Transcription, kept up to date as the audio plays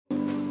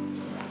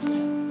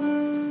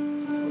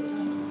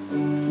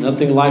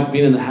Nothing like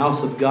being in the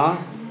house of God.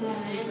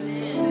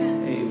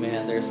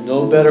 Amen. There's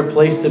no better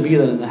place to be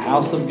than in the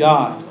house of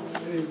God.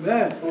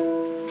 Amen.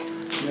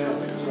 Yeah,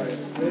 that's right.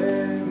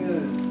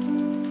 Amen.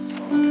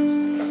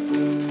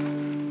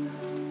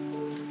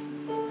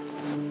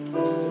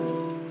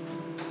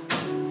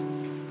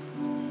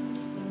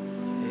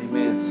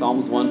 Amen.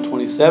 Psalms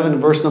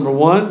 127, verse number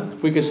 1.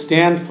 If we could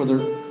stand for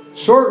the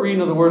short reading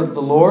of the word of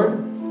the Lord.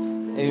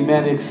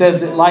 Amen. It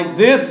says it like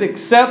this: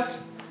 except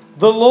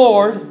the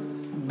Lord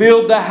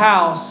build the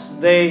house,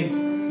 they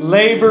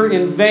labor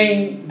in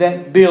vain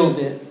that build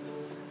it.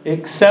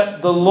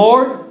 Except the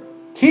Lord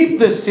keep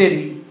the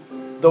city,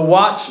 the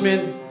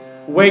watchman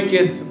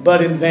waketh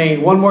but in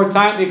vain. One more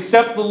time.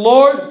 Except the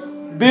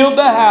Lord build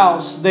the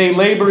house, they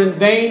labor in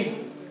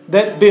vain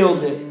that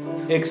build it.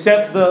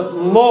 Except the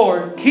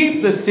Lord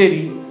keep the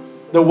city,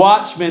 the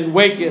watchman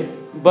waketh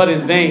but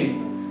in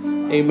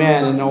vain.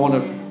 Amen. And I want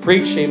to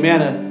preach,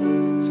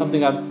 amen,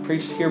 something I've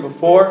preached here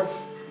before,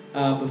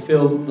 but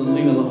feel the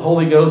leading of the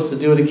Holy Ghost to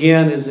do it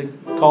again. Is it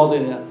called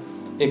it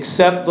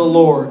Except the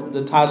Lord?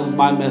 The title of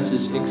my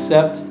message,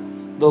 Except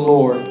the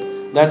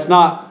Lord. That's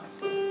not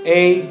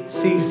ACCEPT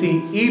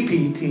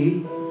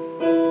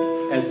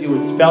as you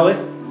would spell it,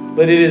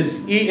 but it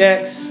is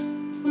EXCEPT.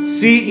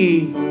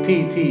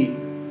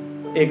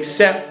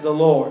 Except the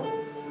Lord.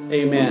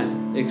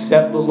 Amen.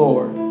 Except the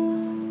Lord.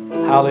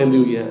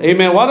 Hallelujah.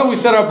 Amen. Why don't we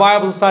set our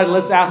Bibles aside and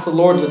let's ask the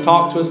Lord to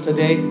talk to us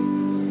today.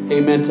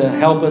 Amen. To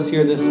help us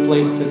here in this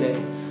place today.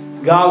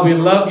 God, we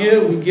love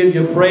you. We give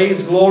you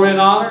praise, glory, and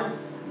honor.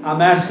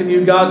 I'm asking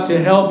you, God, to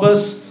help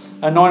us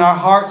anoint our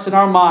hearts and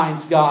our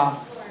minds, God.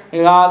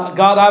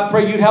 God, I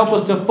pray you'd help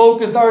us to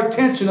focus our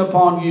attention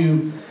upon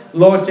you,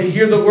 Lord, to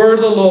hear the word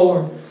of the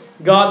Lord.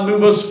 God,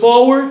 move us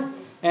forward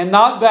and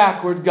not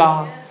backward,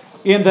 God.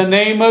 In the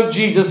name of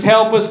Jesus,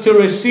 help us to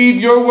receive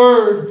your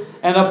word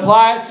and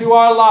apply it to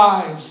our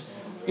lives.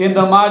 In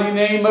the mighty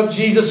name of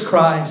Jesus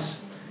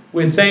Christ,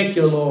 we thank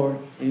you, Lord.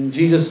 In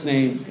Jesus'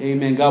 name,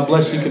 amen. God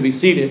bless you. You can be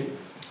seated.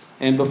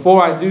 And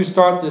before I do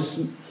start this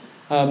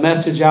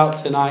message out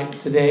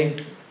today,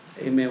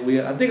 amen.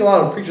 I think a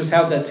lot of preachers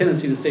have that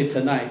tendency to say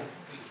tonight.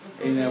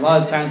 Amen. A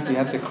lot of times we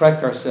have to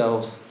correct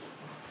ourselves.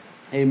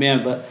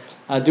 Amen. But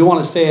I do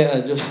want to say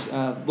just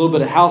a little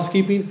bit of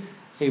housekeeping.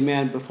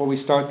 Amen. Before we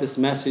start this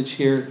message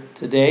here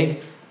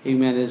today,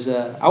 amen,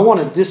 I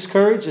want to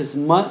discourage as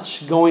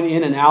much going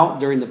in and out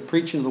during the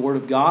preaching of the Word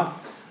of God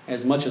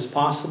as much as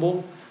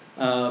possible.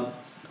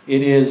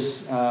 It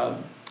is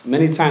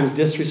many times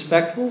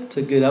disrespectful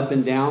to get up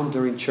and down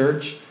during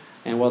church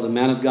and while the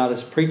man of God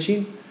is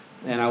preaching.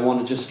 And I want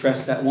to just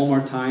stress that one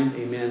more time.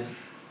 Amen.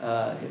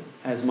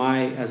 As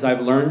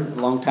I've learned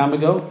a long time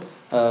ago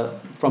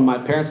from my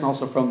parents and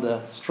also from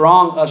the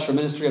strong usher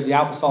ministry of the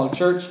Apostolic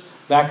Church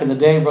back in the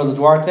day, Brother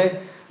Duarte,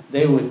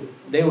 they would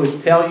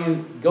tell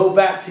you, go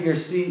back to your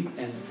seat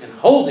and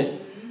hold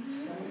it.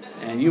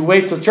 And you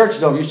wait till church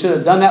is over. You should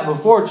have done that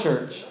before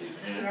church.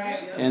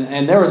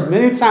 And there was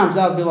many times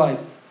I would be like,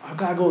 I've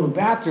got to go to the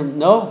bathroom.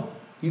 No,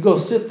 you go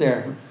sit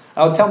there.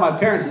 I would tell my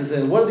parents, they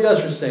said, what did the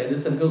ushers say? They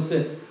said, go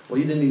sit. Well,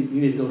 you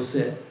need to go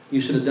sit.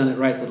 You should have done it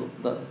right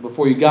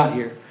before you got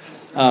here.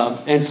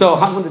 And so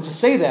I'm going to just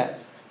say that.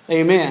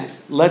 Amen.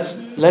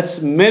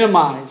 Let's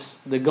minimize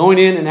the going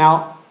in and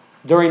out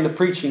during the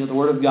preaching of the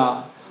Word of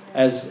God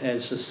as a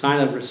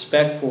sign of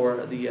respect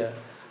for the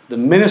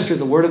ministry of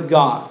the Word of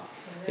God.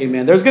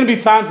 Amen. There's going to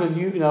be times when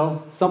you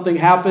know something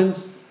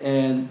happens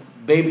and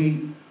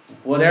baby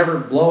whatever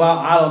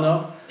blowout. I don't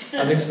know.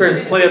 I've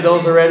experienced plenty of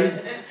those already.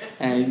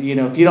 And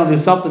if you don't do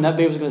something, that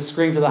baby's going to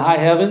scream to the high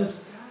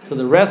heavens for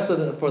the rest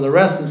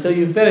until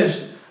you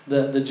finish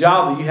the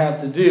job that you have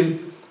to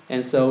do.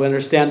 And so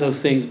understand those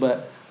things.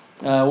 But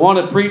I want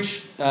to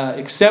preach,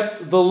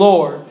 except the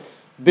Lord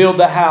build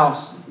the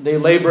house, they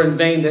labor in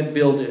vain that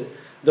build it.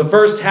 The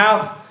first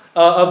half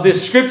of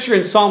this scripture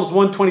in Psalms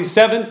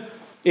 127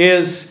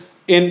 is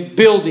in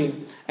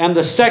building. And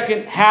the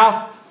second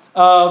half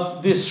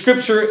of this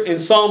scripture in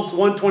Psalms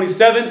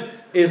 127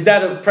 is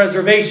that of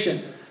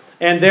preservation.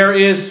 And there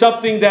is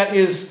something that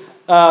is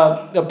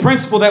a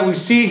principle that we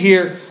see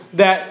here,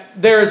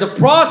 that there is a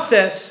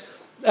process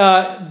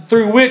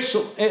through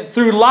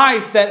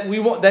life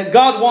that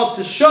God wants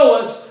to show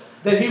us,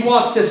 that He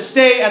wants to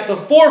stay at the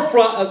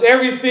forefront of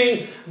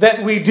everything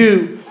that we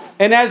do.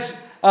 And as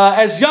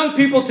young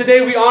people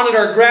today, we honored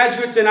our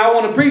graduates, and I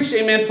want to preach,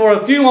 amen, for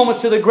a few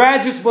moments to the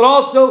graduates, but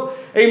also,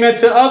 amen,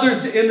 to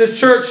others in the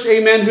church,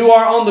 amen, who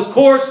are on the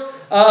course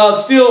of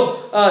still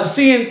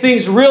seeing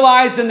things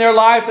realized in their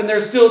life, and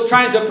they're still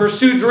trying to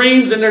pursue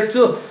dreams, and they're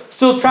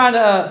still trying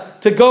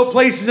to go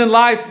places in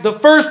life. The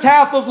first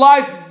half of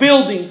life,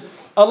 building.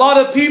 A lot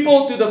of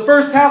people, through the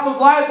first half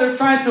of life, they're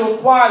trying to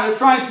acquire, they're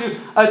trying to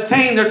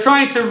attain, they're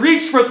trying to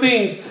reach for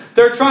things.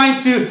 They're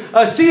trying to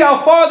see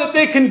how far that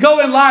they can go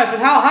in life and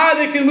how high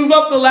they can move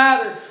up the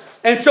ladder.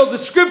 And so the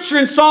scripture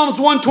in Psalms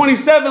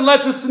 127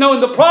 lets us to know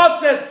in the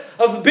process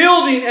of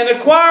building and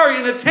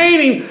acquiring and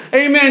attaining,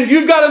 amen,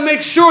 you've got to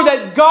make sure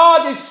that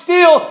God is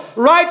still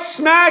right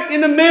smack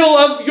in the middle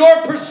of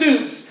your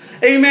pursuits.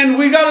 Amen.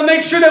 We got to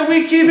make sure that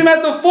we keep Him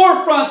at the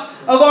forefront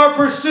of our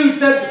pursuits.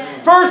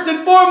 That first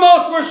and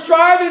foremost, we're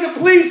striving to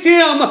please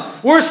Him.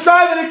 We're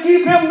striving to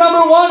keep Him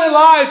number one in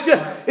life.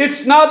 It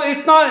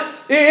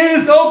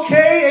is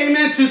okay,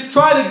 amen, to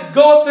try to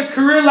go up the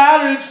career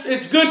ladder.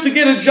 It's good to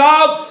get a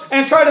job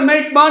and try to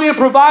make money and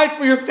provide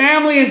for your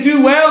family and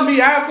do well and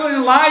be affluent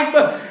in life.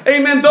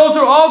 Amen. Those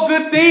are all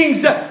good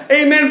things.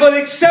 Amen. But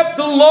except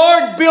the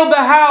Lord build the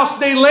house,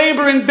 they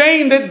labor in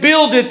vain that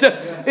build it.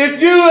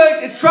 If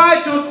you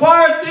try to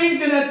acquire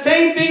things and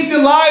attain things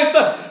in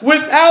life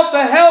without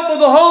the help of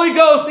the Holy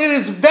Ghost, it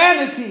is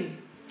vanity.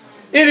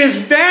 It is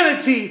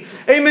vanity.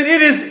 Amen.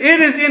 It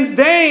is in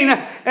vain.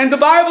 And the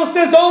Bible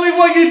says only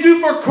what you do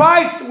for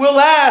Christ will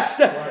last.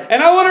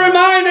 And I want to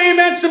remind,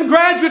 amen, some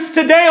graduates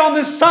today on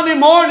this Sunday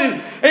morning,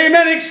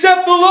 amen,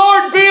 except the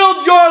Lord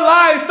build your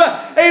life,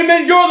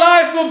 amen, your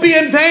life will be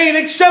in vain.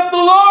 Except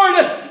the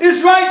Lord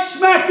is right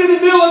smack in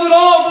the middle of it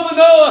all, Brother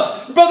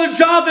Noah, Brother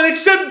Jonathan,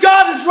 except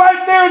God is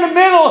right there in the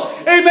middle,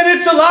 amen,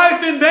 it's a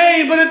life in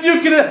vain. But if you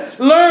can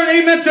learn,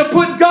 amen, to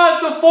put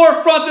God at the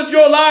forefront of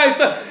your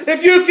life,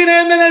 if you can,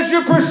 amen, as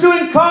you're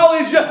pursuing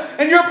college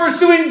and you're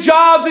pursuing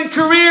jobs and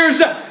careers,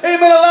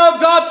 amen, allow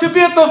God to be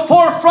at the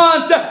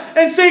forefront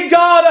and say,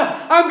 God,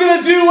 I'm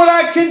going to do what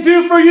I can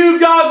do for you,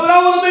 God, but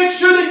I want to make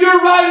sure that you're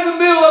right in the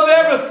middle of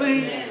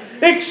everything.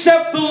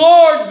 Except the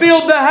Lord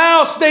build the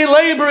house, they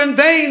labor in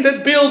vain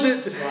that build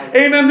it.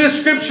 Amen. This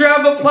scripture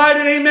I've applied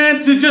it,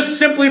 amen, to just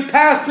simply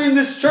pastoring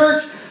this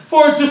church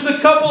for just a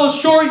couple of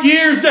short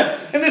years.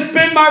 And it's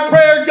been my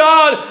prayer,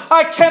 God,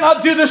 I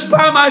cannot do this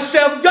by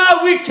myself.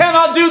 God, we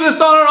cannot do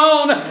this on our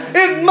own.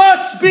 It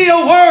must be a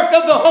work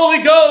of the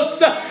Holy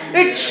Ghost.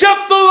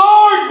 Except the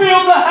Lord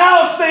build the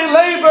house, they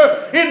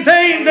labor in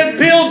vain that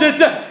build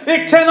it.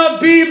 It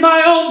cannot be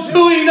my own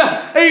doing.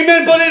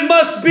 Amen. But it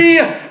must be,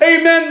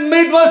 amen,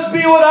 it must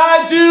be what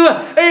I do.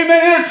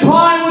 Amen.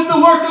 Intertwined with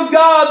the work of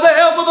God, the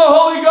help of the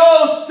Holy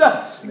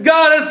Ghost.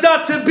 God has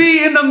got to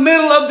be in the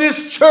middle of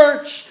this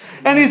church.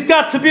 And He's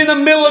got to be in the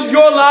middle of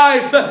your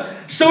life.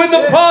 So in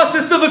the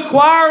process of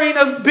acquiring,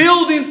 of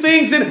building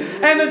things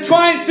and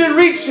trying to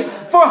reach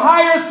for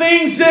higher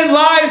things in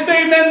life,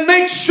 amen,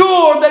 make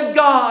sure that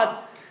God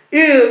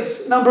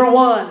is number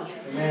one.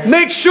 Amen.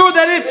 Make sure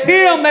that it's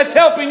Him that's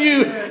helping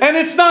you. And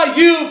it's not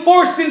you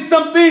forcing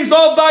some things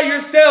all by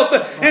yourself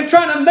and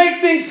trying to make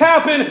things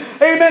happen.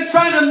 Amen.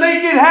 Trying to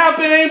make it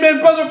happen.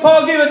 Amen. Brother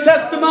Paul gave a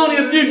testimony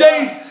a few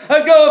days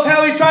ago of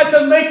how he tried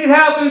to make it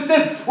happen and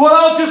said, well,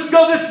 I'll just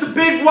go this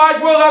big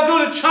wide world. I'll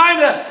go to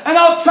China and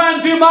I'll try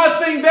and do my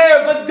thing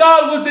there. But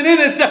God wasn't in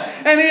it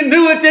and he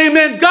knew it.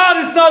 Amen.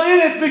 God is not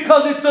in it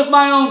because it's of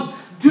my own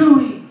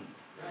doing.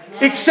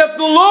 Except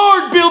the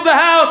Lord build the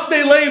house,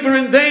 they labor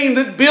in vain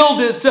that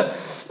build it.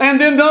 And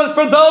then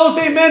for those,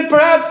 amen,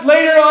 perhaps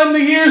later on in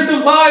the years of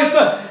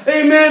life,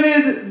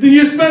 amen,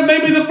 you spend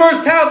maybe the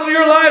first half of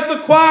your life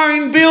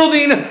acquiring,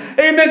 building,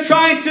 amen,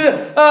 trying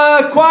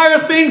to acquire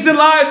things in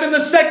life. And the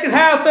second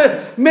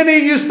half, many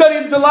of you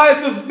studied the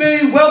life of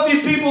many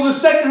wealthy people. The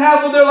second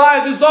half of their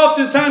life is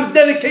oftentimes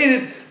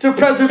dedicated to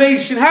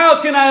preservation.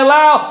 How can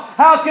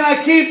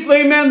I keep,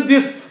 amen,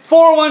 this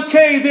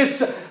 401k,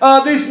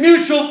 these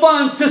mutual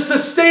funds to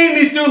sustain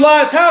me through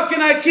life? How can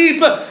I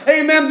keep,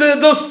 amen,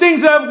 those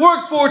things that I've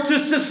worked for to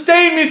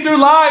sustain me through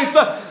life?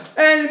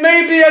 And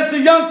maybe as a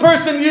young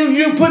person,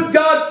 you put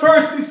God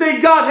first and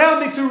say, God,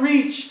 help me to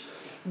reach.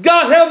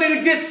 God, help me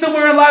to get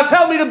somewhere in life.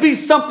 Help me to be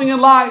something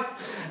in life.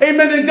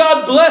 Amen. And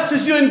God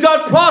blesses you and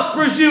God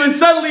prospers you. And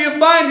suddenly you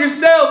find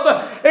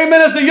yourself,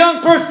 amen, as a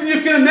young person, you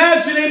can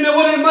imagine, amen,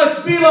 what it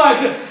must be like,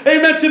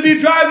 amen, to be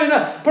driving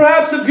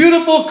perhaps a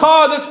beautiful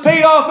car that's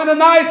paid off in a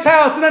nice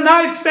house and a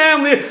nice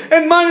family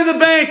and money in the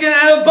bank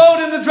and a boat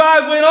in the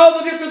driveway and all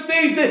the different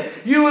things that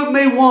you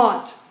may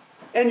want.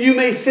 And you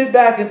may sit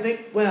back and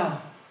think,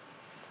 well,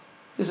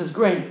 this is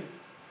great.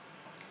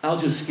 I'll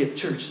just skip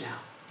church now.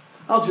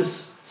 I'll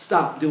just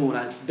stop doing what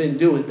I've been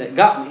doing that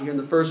got me here in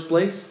the first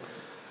place.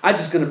 I'm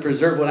just going to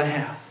preserve what I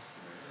have.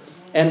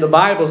 And the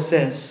Bible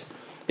says,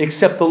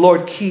 except the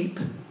Lord keep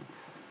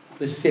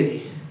the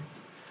city,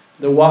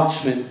 the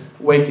watchman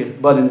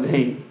waketh but in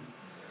vain.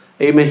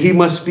 Amen. He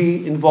must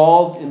be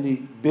involved in the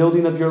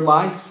building of your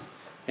life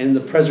and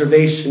the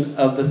preservation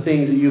of the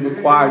things that you've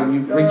acquired and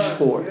you've reached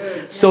for.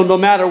 So no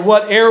matter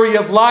what area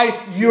of life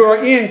you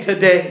are in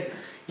today,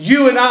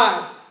 you and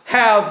I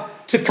have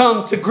to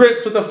come to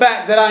grips with the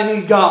fact that I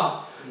need God.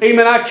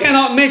 Amen. I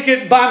cannot make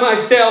it by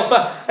myself.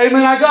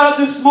 Amen. I got up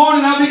this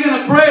morning. I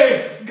began to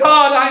pray.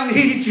 God, I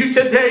need you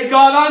today.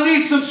 God, I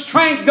need some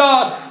strength.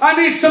 God, I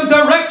need some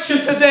direction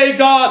today.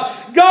 God,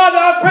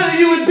 I pray that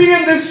you would be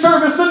in this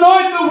service.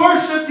 Anoint the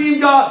worship team,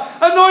 God.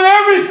 Anoint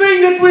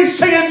everything that we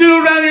say and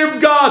do around here,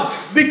 God.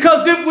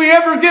 Because if we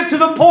ever get to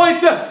the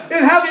point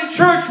in having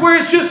church where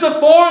it's just a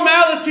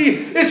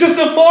formality, it's just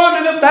a form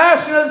and a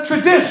fashion, a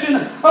tradition,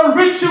 a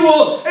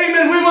ritual,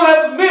 amen, we will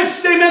have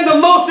missed, amen,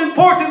 the most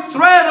important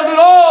thread of it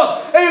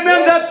all.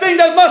 Amen, that thing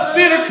that must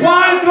be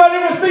intertwined throughout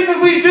everything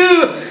that we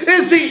do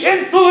is the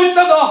influence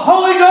of the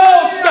Holy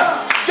Ghost.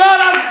 God,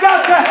 I've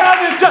got to have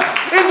it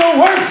in the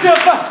worship.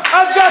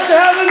 I've got to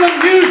have it in the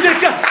music.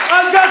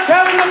 I've got to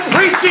have it in the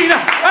preaching.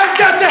 I've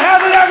got to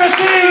have it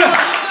everything.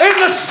 In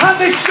the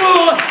Sunday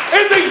school,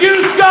 in the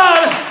youth,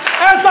 God.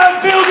 As I'm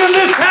building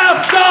this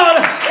house,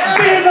 God,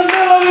 be in the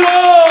middle of it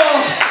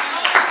all.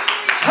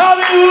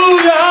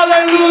 Hallelujah,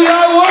 hallelujah.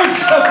 I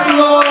worship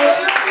you,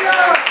 Lord.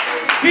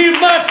 He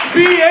must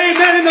be,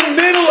 amen, in the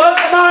middle of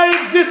my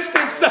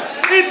existence.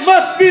 It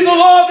must be the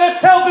Lord that's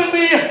helping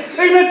me,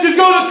 amen, to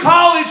go to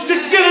college, to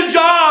get a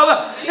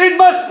job. It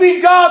must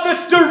be God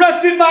that's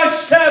directing my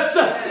steps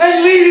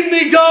and leading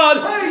me, God.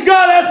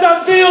 God, as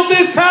I build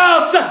this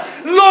house,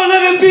 Lord,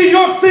 let it be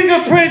your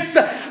fingerprints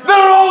that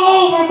are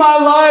all over my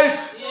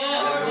life.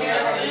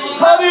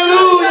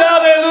 Hallelujah,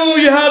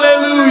 hallelujah,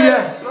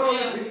 hallelujah.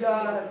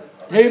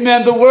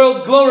 Amen. The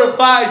world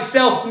glorifies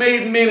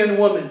self-made men and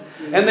women.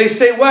 And they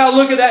say, wow,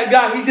 look at that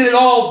guy. He did it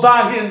all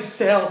by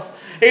himself.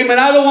 Amen.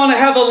 I don't want to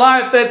have a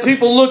life that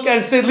people look at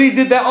and say, Lee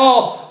did that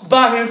all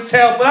by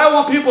himself. But I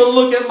want people to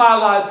look at my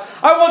life.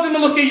 I want them to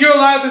look at your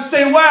life and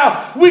say,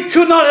 wow, we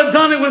could not have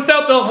done it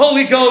without the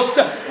Holy Ghost.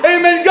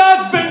 Amen.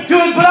 God's been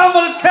good, but I'm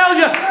going to tell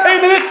you,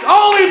 amen, it's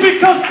only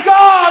because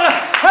God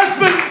has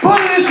been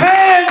putting His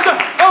hands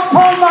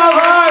upon my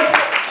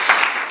life.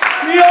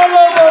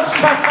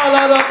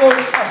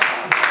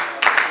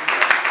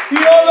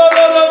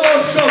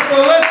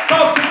 Let's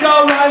talk to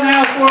God right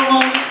now for a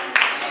moment.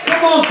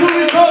 Come on, could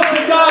we talk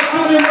to God?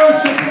 Could we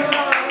worship Him?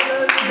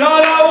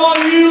 God, I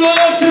want you,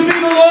 Lord, to be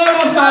the Lord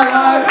of my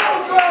life.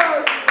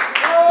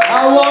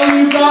 I want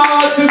you,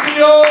 God, to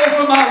be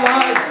over my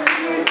life.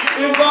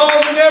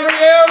 Involved in every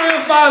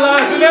area of my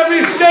life, in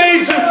every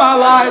stage of my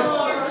life.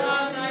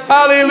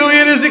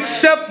 Hallelujah. It is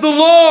except the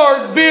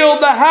Lord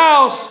build the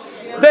house,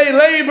 they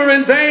labor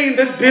in vain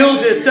that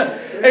build it.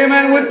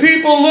 Amen. When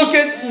people look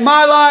at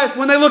my life,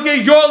 when they look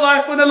at your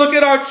life, when they look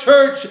at our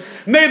church,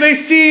 may they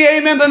see,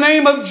 amen, the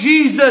name of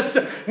Jesus.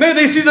 May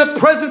they see the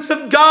presence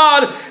of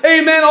God,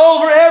 amen,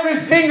 over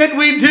everything that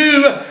we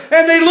do.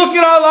 And they look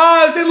at our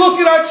lives, they look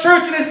at our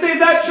church, and they say,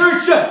 that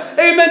church,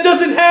 amen,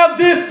 doesn't have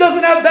this,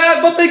 doesn't have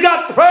that, but they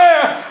got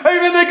prayer.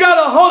 Amen, they got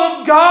a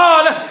hold of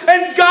God,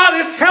 and God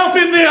is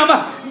helping them.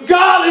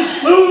 God is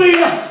moving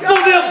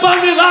through the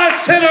Abundant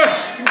Life Center.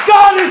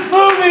 God is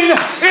moving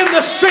in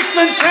the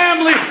Strickland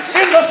family,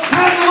 in the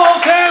Sandoval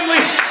family,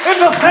 in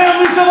the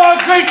families of our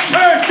great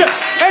church.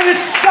 And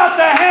it's got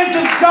the hands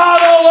of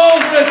God all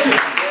over it.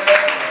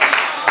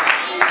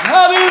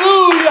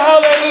 Hallelujah,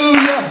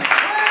 hallelujah.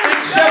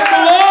 Except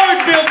the Lord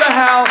build the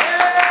house,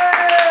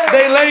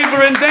 they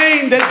labor in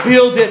vain that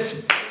build it.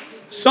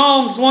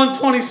 Psalms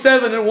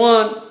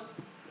 127:1,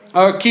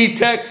 our key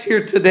text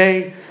here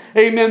today.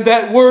 Amen.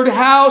 That word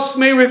house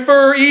may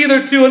refer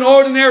either to an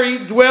ordinary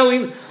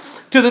dwelling,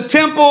 to the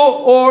temple,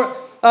 or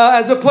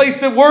as a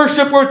place of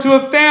worship, or to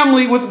a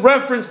family with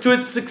reference to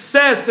its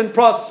success and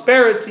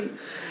prosperity.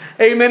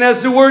 Amen.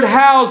 As the word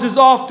house is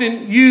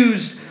often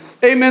used.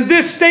 Amen.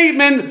 This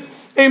statement,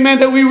 amen,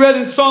 that we read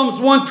in Psalms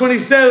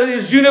 127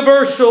 is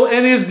universal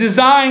and is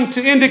designed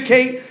to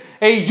indicate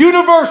a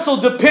universal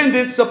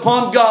dependence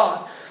upon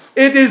God.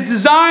 It is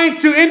designed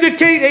to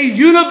indicate a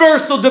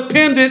universal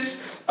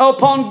dependence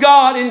upon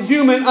God in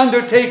human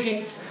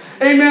undertakings.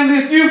 Amen.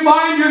 If you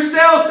find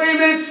yourselves,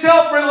 amen,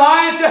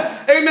 self-reliant,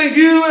 amen,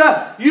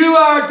 you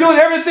are doing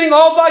everything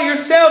all by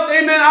yourself,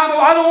 amen.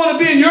 I don't want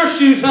to be in your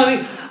shoes,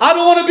 honey. I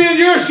don't want to be in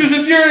your shoes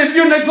if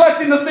you're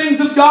neglecting the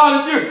things of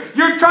God, if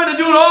you're trying to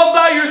do it all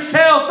by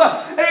yourself.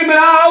 Amen.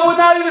 I would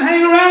not even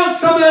hang around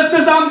someone that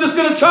says I'm just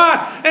going to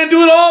try and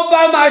do it all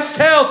by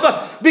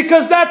myself,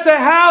 because that's a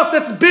house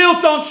that's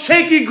built on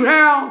shaky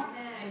ground.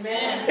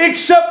 Amen.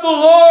 Except the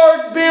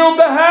Lord build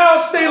the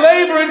house, they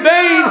labor in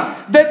vain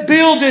that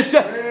build it.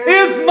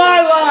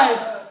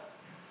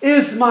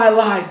 Is my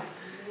life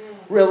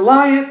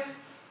reliant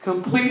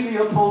completely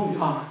upon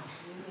God?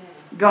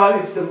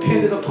 God, it's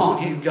dependent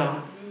upon you,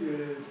 God.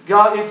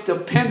 God, it's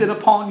dependent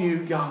upon you,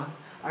 God.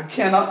 I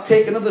cannot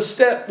take another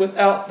step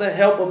without the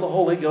help of the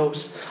Holy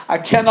Ghost. I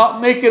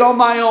cannot make it on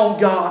my own,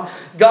 God.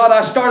 God,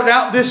 I started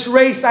out this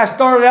race. I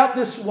started out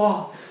this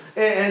walk.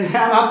 And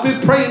I've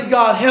been praying,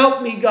 God,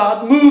 help me,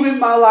 God. Move in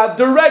my life.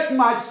 Direct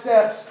my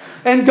steps.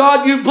 And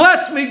God, you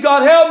blessed me.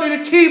 God, help me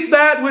to keep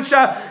that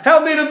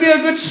help me to be a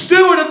good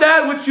steward of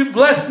that which you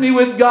blessed me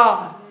with,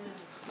 God.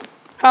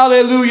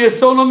 Hallelujah.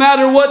 So no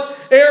matter what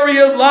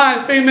area of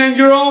life, amen,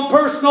 your own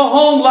personal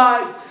home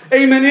life,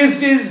 amen,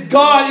 is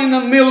God in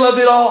the middle of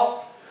it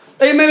all.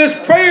 Amen. Is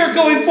prayer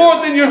going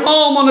forth in your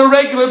home on a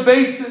regular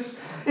basis?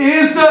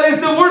 Is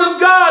the Word of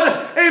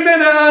God,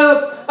 amen,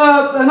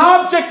 an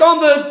object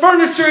on the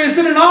furniture? Is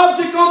it an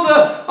object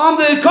on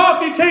the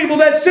coffee table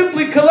that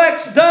simply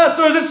collects dust?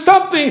 Or is it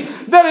something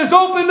that is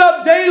opened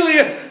up daily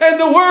and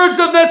the words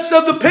of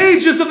the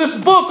pages of this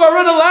book are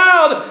read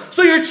aloud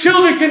so your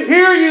children can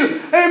hear you?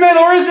 Amen.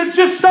 Or is it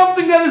just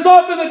something that is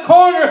off in the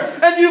corner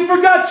and you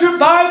forgot your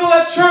Bible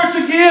at church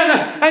again,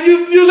 and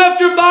you left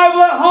your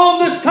Bible at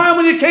home this time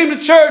when you came to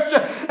church,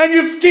 and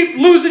you keep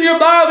losing your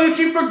Bible, you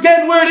keep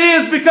forgetting where it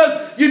is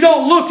because you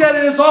don't look at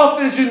it as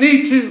often as you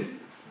need to?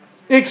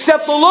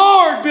 Except the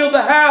Lord build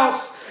the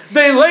house,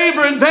 they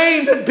labor in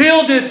vain that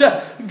build it.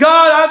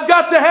 God, I've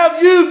got to have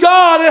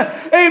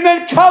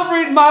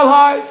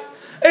my life.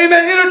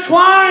 Amen.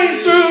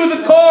 Intertwined through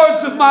the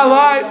cords of my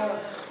life.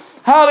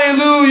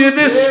 Hallelujah.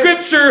 This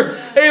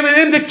scripture, amen,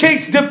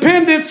 indicates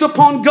dependence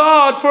upon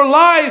God for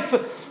life,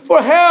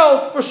 for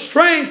health, for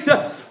strength,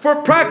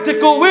 for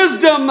practical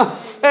wisdom,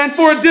 and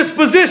for a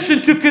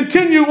disposition to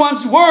continue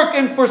one's work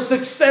and for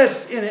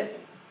success in it.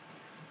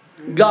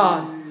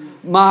 God,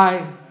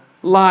 my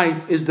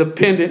life is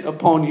dependent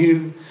upon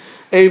you.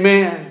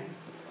 Amen.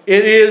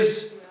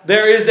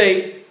 There is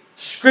a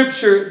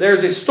scripture,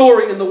 there's a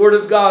story in the Word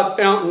of God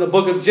found in the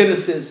book of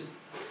Genesis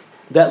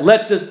that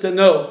lets us to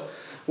know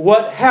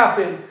what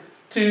happened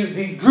to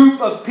the group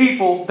of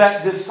people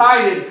that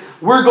decided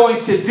we're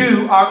going to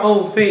do our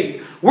own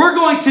thing. We're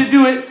going to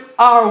do it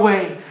our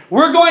way.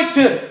 We're going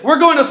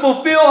to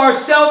fulfill our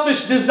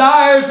selfish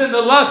desires and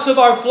the lusts of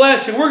our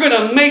flesh, and we're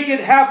going to make it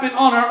happen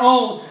on our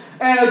own.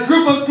 And a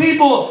group of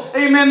people,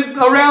 amen,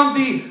 around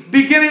the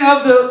beginning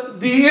of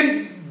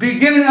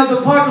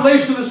the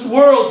population of this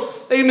world,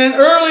 amen,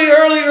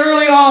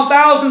 early on,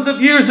 thousands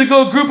of years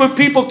ago, a group of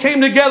people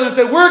came together and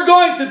said, we're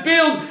going to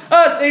build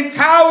us a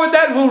tower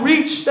that will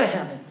reach the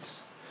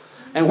heavens.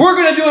 And we're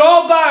going to do it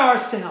all by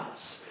ourselves.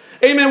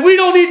 Amen. We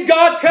don't need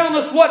God telling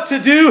us what to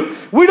do.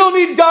 We don't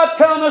need God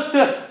telling us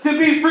to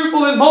be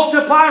fruitful and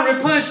multiply and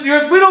replenish the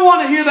earth. We don't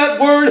want to hear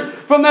that word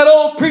from that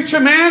old preacher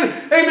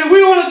man. Amen.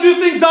 We want to do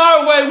things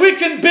our way. We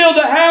can build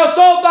a house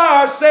all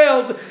by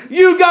ourselves.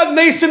 You got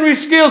masonry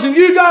skills and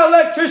you got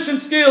electrician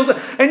skills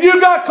and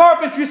you got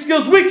carpentry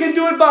skills. We can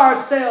do it by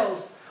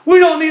ourselves. We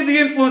don't need the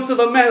influence of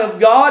a man of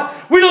God.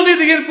 We don't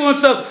need the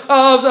influence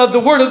of the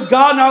Word of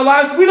God in our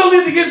lives. We don't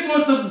need the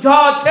influence of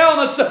God telling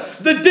us,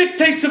 the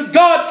dictates of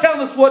God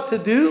telling us what to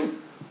do.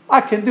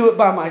 I can do it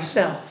by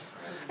myself.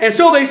 And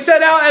so they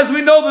set out, as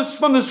we know this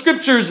from the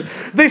Scriptures,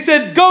 they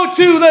said, go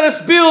to, let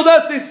us build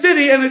us a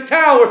city and a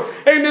tower,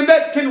 amen,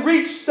 that can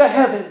reach the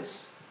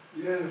heavens.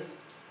 Yes.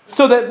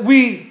 So that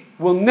we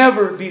will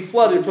never be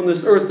flooded from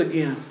this earth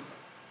again.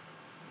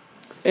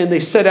 And they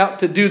set out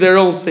to do their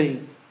own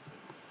thing.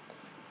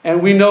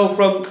 And we know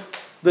from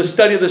the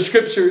study of the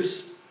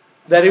Scriptures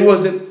that it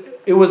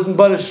wasn't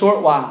but a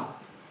short while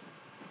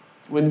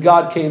when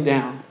God came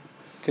down,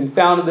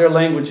 confounded their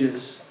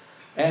languages,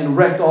 and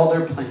wrecked all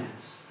their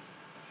plans.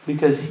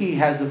 Because He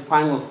has the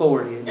final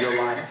authority in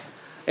your life.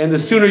 And the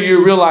sooner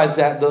you realize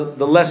that,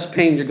 the less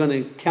pain you're going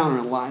to encounter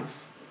in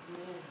life.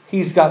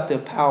 He's got the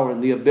power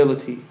and the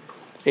ability.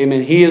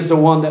 Amen. He is the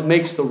one that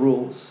makes the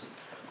rules.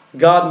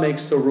 God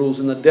makes the rules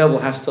and the devil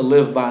has to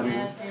live by them.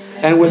 Yes,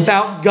 and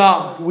without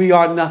God, we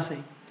are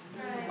nothing.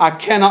 I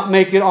cannot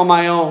make it on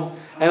my own.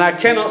 And I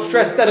cannot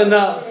stress that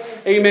enough.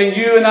 Amen.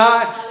 You and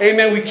I,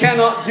 amen, we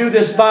cannot do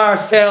this by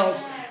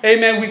ourselves.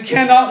 Amen. We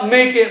cannot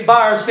make it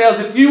by ourselves.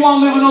 If you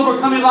want to live an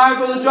overcoming life,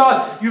 Brother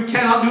John, you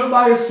cannot do it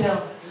by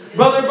yourself.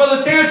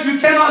 Brother Terrence,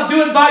 you cannot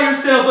do it by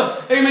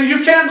yourself. Amen.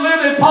 You can't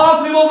live a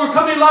positive,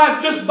 overcoming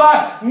life just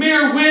by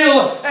mere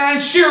will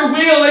and sheer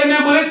will. Amen.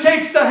 But it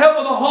takes the help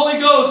of the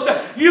Holy Ghost.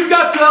 You've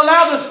got to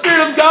allow the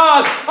Spirit of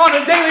God on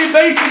a daily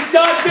basis.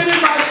 God, get in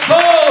my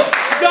soul.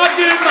 God,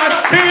 get in my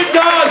spirit.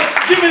 God,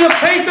 give me the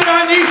faith that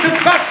I need to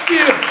trust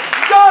you.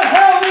 God,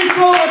 help me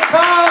to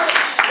overcome.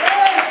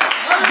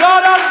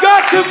 God, I've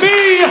got to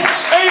be,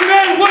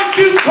 amen, what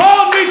you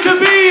called me to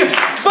be.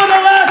 But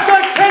alas,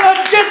 I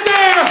cannot get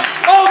there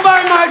all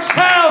by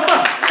myself,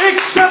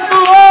 except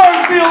the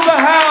Lord build the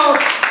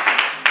house.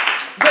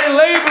 They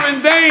labor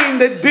in vain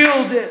that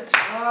build it.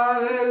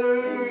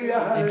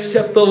 Hallelujah.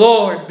 Except the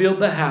Lord build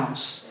the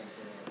house.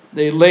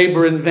 They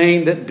labor in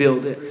vain that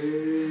build it.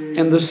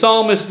 And the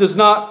psalmist does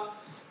not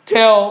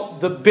tell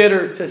the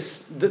builder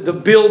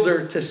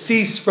to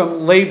cease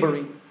from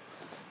laboring.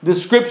 The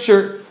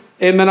scripture,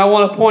 amen, I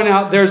want to point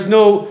out there's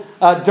no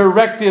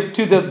directive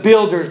to the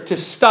builder to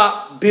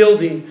stop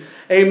building.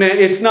 Amen.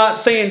 It's not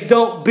saying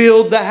don't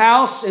build the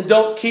house and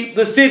don't keep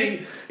the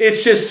city.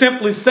 It's just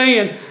simply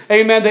saying,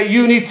 amen, that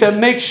you need to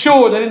make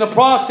sure that in the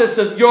process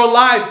of your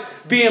life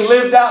being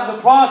lived out, in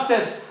the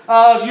process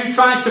of you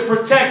trying to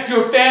protect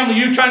your family,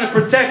 you trying to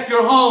protect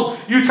your home,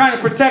 you trying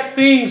to protect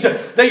things,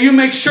 that you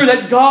make sure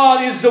that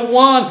God is the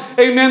one,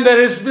 amen,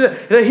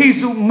 that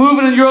He's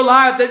moving in your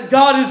life, that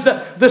God is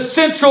the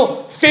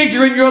central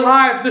figure in your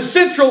life, the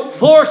central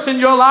force in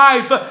your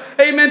life.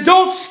 Amen.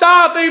 Don't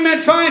stop,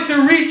 amen, trying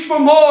to reach for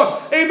more.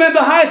 Amen.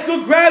 The high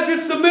school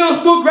graduates, the middle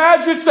school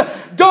graduates,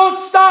 don't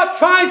stop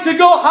trying to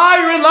go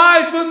higher in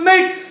life, but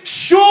make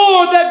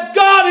sure that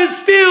God is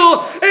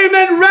still,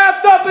 amen,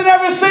 wrapped up in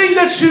everything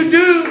that you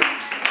do.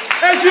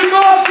 As you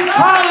go up to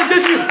college,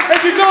 as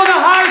you go to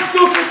high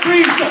school,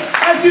 Patrice,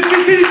 as you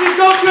continue to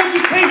go through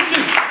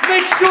education,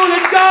 make sure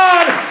that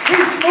God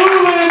is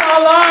moving in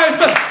our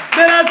life.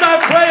 That as I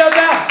pray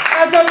about,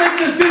 as I make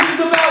decisions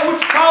about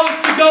which college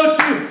to go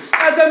to,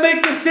 as I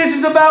make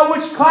decisions about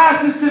which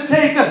classes to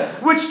take,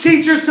 which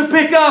teachers to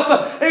pick up,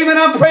 amen,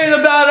 I'm praying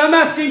about it. I'm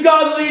asking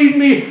God, lead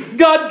me.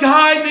 God,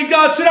 guide me.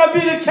 God, should I be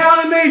an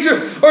accounting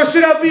major or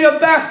should I be a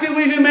basket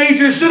weaving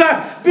major? Should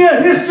I be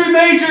a history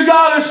major,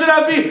 God, or should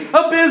I be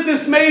a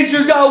business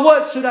major? God,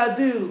 what should I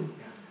do?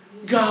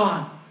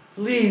 God,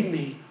 lead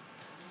me.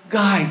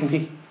 Guide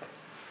me.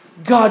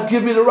 God,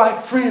 give me the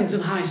right friends in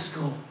high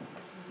school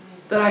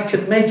that I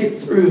could make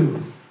it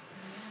through.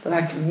 That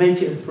I can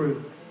make it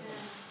through.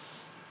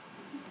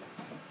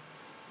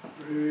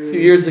 A few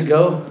years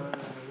ago,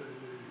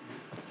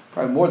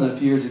 probably more than a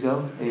few years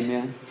ago,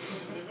 amen.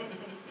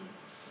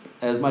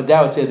 As my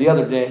dad would say the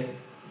other day,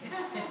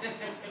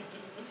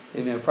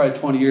 amen, probably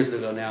 20 years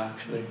ago now,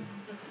 actually.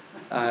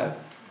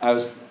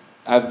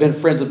 I've been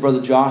friends with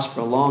Brother Josh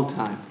for a long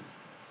time,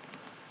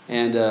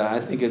 and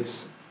I think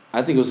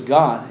it was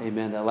God,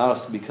 amen, that allowed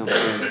us to become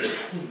friends.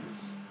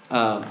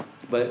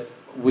 But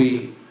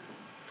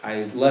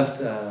I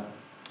left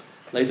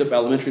Lathrop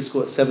Elementary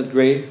School at 7th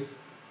grade.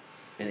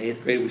 In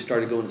 8th grade, we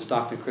started going to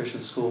Stockton Christian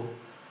School.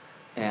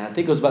 And I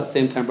think it was about the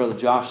same time Brother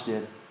Josh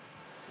did.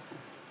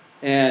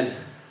 And,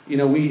 you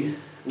know, we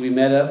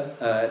met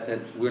up.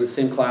 We were in the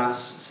same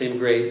class, same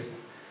grade.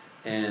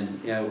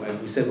 And, you know,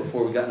 we said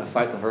before we got in a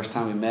fight the first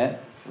time we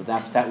met. But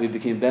after that, we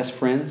became best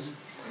friends.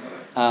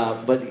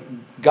 But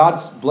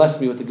God's blessed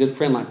me with a good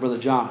friend like Brother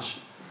Josh.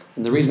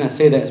 And the reason I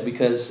say that is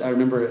because I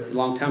remember a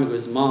long time ago,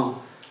 his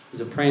mom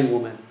was a praying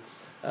woman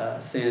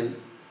saying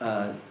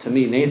to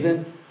me,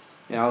 Nathan,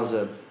 and I was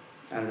a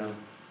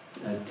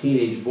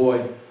teenage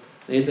boy.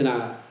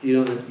 Nathan,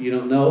 you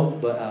don't know,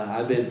 but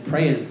I've been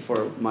praying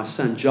for my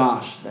son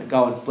Josh that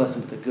God would bless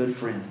him with a good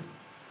friend.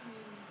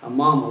 My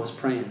mama was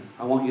praying,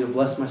 I want you to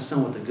bless my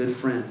son with a good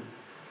friend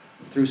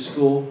through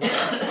school.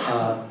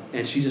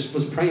 And she just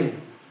was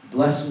praying,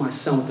 bless my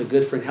son with a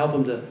good friend, help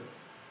him to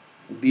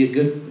be a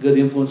good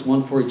influence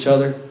one for each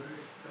other.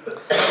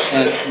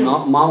 And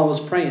mama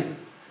was praying.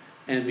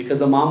 And because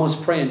the mama was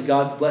praying,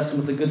 God blessed him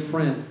with a good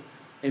friend.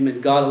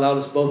 Amen. God allowed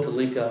us both to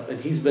link up. And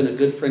he's been a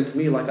good friend to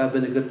me like I've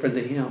been a good friend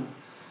to him.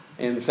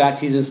 And in fact,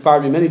 he's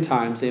inspired me many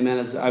times. Amen.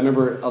 As I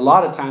remember a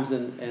lot of times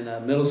in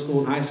middle school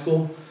and high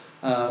school,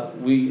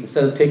 we,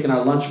 instead of taking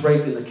our lunch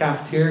break in the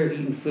cafeteria,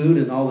 eating food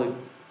and all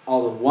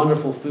the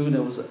wonderful food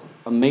that was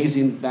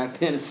amazing back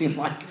then, it seemed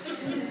like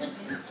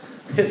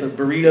the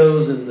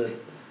burritos and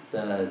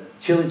the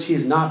chili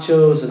cheese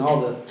nachos and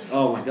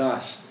oh my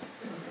gosh.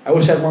 I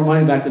wish I had more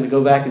money back then to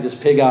go back and just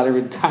pig out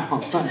every time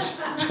on lunch.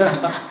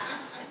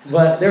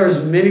 But there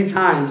was many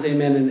times,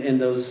 amen, in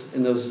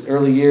those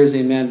early years,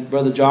 amen,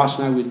 Brother Josh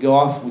and I, we'd go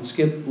off, we'd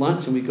skip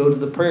lunch, and we'd go to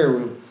the prayer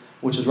room,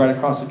 which is right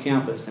across the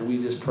campus, and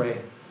we'd just pray.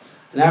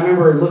 And I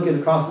remember looking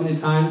across many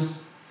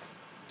times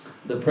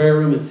the prayer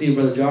room and seeing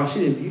Brother Josh.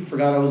 He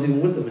forgot I was even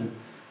with him, and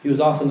he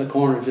was off in the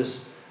corner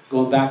just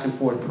going back and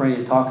forth,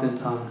 praying, talking in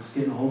tongues,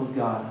 getting a hold of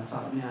God. And I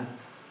thought, man,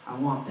 I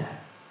want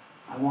that.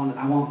 I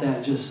want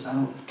that. Just, I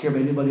don't care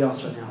about anybody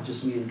else right now,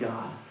 just me and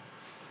God.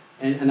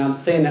 And I'm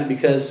saying that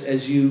because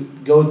as you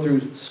go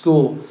through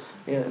school,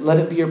 let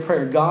it be your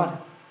prayer. God,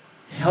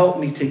 help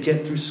me to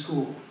get through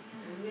school.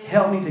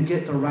 Help me to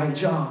get the right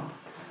job.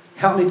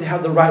 Help me to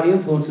have the right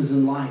influences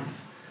in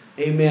life.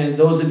 Amen.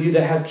 Those of you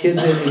that have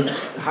kids in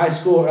high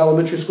school or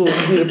elementary school,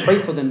 you need to pray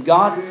for them.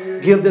 God,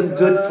 give them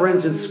good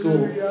friends in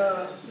school.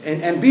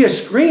 And be a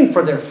screen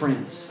for their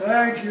friends.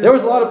 Thank you. There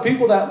was a lot of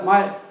people that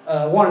might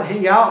want to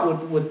hang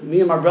out with me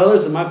and my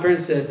brothers, and my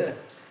parents said,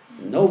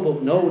 no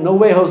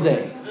way,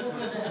 Jose.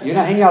 You're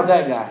not hanging out with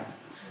that guy.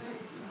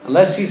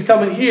 Unless he's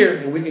coming here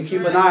and we can keep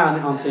an eye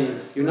on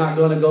things. You're not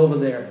going to go over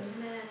there.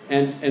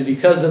 And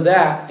because of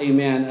that,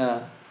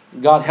 amen,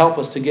 God help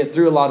us to get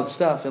through a lot of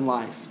stuff in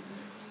life.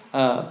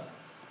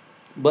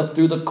 But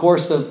through the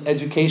course of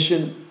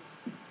education,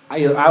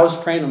 I was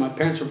praying and my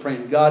parents were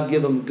praying, God,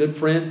 give them a good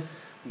friend.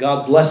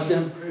 God bless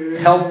them.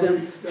 Help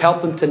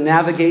them to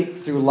navigate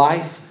through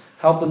life.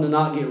 Help them to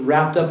not get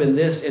wrapped up in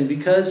this. And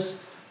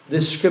because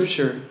this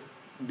scripture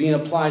being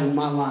applied in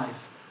my life,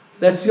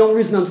 that's the only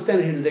reason I'm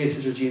standing here today,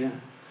 Sister Gina,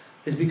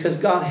 is because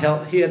God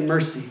helped. He had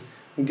mercy.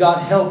 And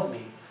God helped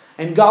me.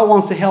 And God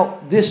wants to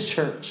help this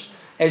church.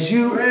 As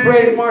you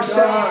pray,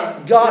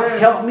 Marcel, God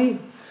help me.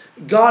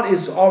 God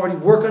is already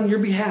working on your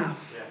behalf.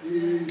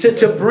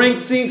 To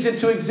bring things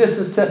into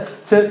existence,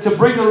 to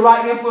bring the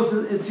right influence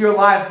into your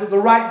life, the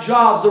right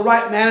jobs, the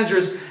right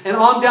managers, and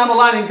on down the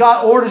line. And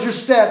God orders your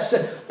steps.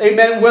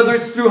 Amen. Whether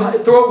it's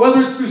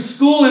through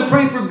school and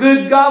praying for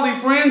good, godly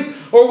friends,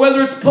 or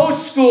whether it's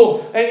post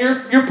school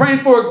and you're praying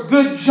for a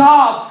good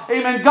job.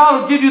 Amen.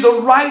 God will give you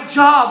the right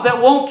job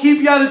that won't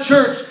keep you out of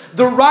church.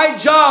 The right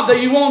job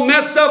that you won't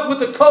mess up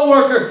with a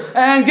coworker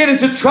and get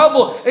into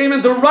trouble.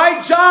 Amen. The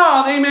right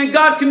job. Amen.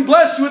 God can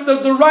bless you with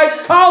the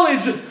right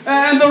college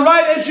and the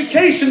right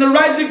education, the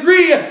right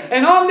degree,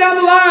 and on down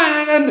the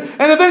line,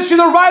 and eventually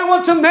the right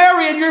one to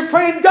marry. And you're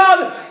praying,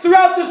 God,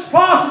 throughout this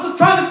process of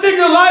trying to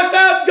figure life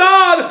out,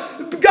 God,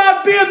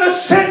 be in the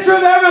center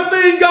of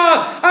everything,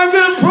 God. I'm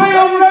going to pray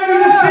over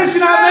every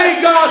decision I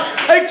make, God,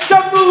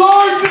 except the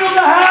Lord build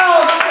the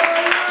house.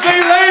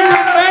 They labor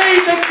in vain,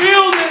 they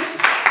build it.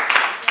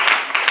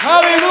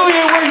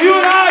 Hallelujah. Where you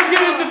and I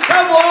get into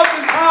trouble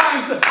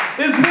oftentimes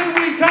is when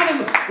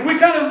we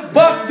kind of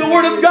buck the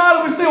word of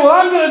God and we say, well,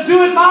 I'm going to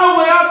do it my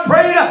way. I've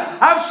prayed.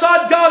 I've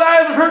sought God. I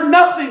haven't heard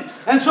nothing.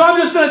 And so I'm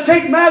just going to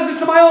take matters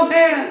into my own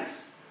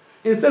hands.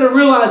 Instead of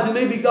realizing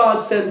maybe God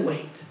said,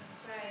 wait.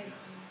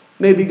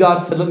 Maybe God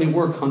said, let me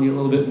work on you a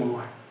little bit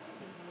more.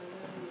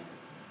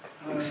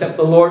 Except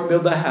the Lord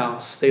build the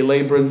house, they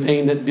labor in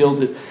vain that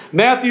build it.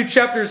 Matthew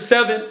chapter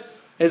 7,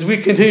 as we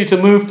continue to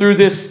move through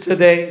this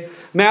today.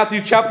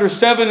 Matthew chapter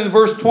 7 and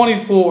verse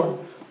 24.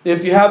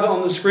 If you have it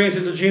on the screen,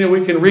 Sister Gina,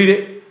 we can read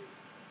it.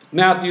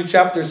 Matthew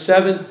chapter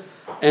 7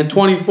 and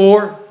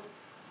 24.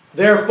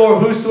 Therefore,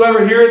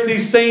 whosoever heareth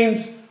these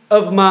sayings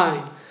of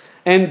mine,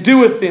 and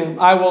doeth them,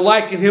 I will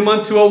liken him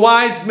unto a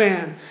wise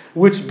man,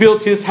 which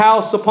built his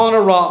house upon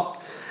a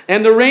rock.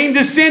 And the rain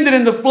descended,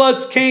 and the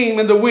floods came,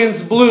 and the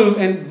winds blew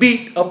and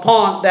beat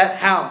upon that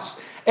house.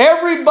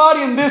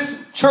 Everybody in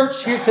this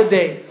church here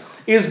today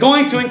is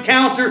going to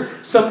encounter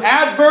some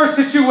adverse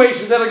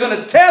situations that are going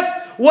to test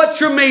what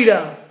you're made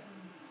of.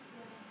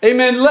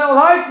 Amen.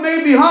 Life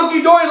may be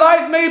hunky-dory.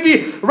 Life may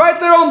be right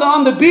there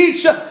on the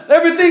beach.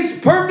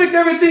 Everything's perfect.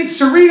 Everything's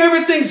serene.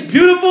 Everything's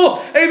beautiful.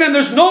 Amen.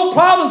 There's no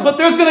problems. But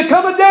there's going to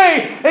come a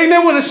day,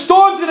 amen, when a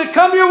storm's going to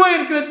come your way.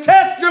 And it's going to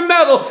test your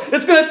mettle.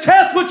 It's going to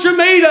test what you're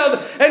made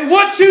of. And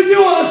what you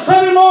do on a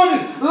Sunday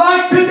morning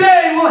like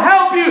today will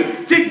help you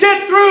to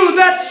get through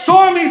that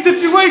stormy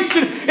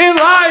situation in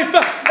life.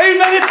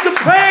 Amen. It's the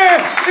prayer.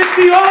 It's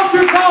the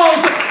altar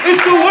calls.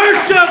 It's the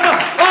worship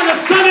on a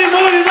Sunday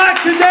morning like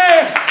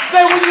today.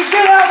 That when you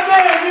get out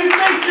there and you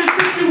face these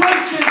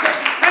situations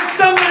and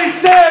somebody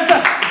says,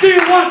 do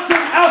you want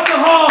some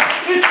alcohol?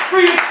 It's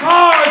free of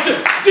charge.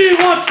 Do you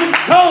want some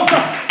coke?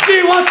 Do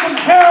you want some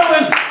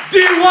heroin?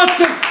 Do you want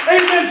some,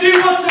 amen, do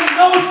you want some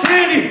nose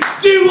candy?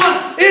 Do you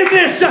want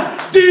this?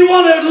 Do you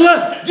want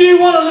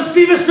to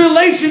see this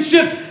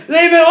relationship?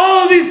 Amen,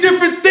 all of these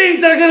different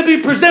things that are going to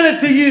be presented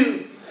to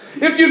you.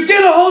 If you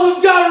get a hold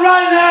of God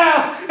right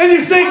now and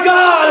you say,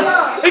 God,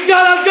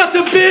 I've got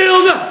to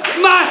build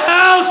my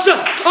house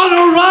on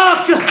a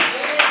rock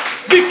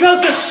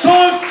because the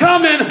storm's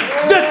coming,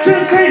 the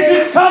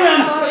temptation's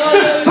coming,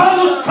 the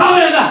struggle's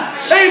coming.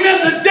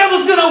 Amen. The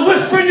devil's going to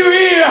whisper in your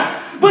ear.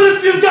 But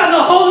if you've gotten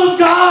a hold of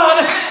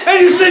God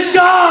and you say,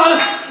 God,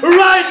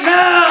 right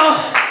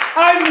now,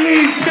 I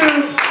need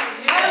you.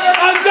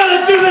 I've got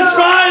to do this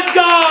right,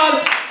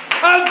 God.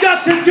 I've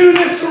got to do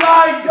this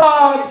right,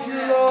 God.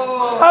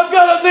 I've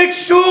got to make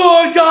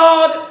sure,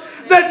 God,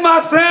 that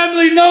my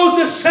family knows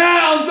the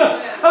sounds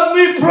of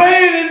me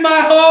praying in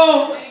my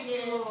home.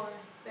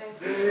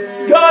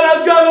 God,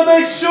 I've got to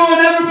make sure.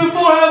 Never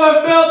before have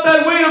I felt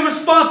that weight of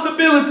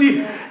responsibility.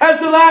 As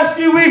the last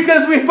few weeks,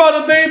 as we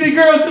brought a baby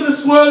girl to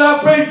this world, I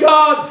prayed,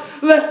 God,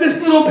 let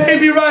this little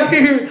baby right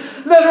here,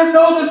 let her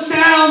know the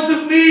sounds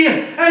of me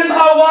and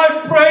my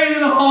wife praying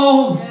in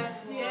home.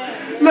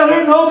 Let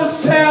her know the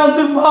sounds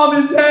of mom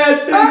and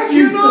dad saying,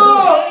 Jesus.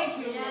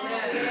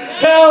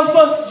 Help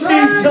us,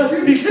 Jesus.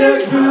 We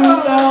can't do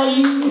without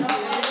you.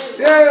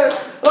 Yes.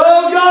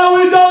 Oh, God,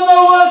 we don't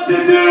know what to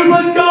do,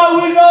 but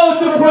God, we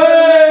know to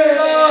pray.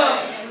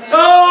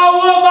 Oh, I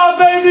want my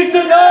baby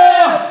to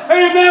know,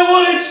 amen,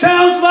 what it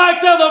sounds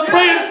like to have a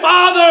praying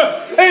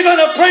father, amen,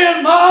 a praying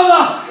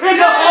mama in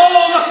the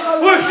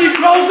home where she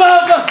grows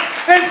up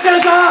and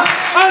says,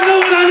 I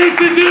know what I need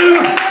to do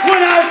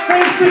when I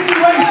face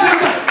situations.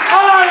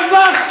 I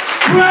must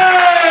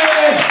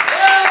pray.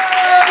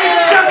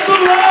 Except the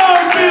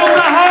Lord build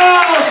the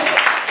house,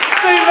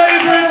 they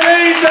labor in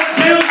vain that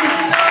build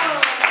it.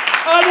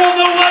 I don't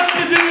know what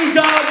to do,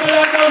 God, but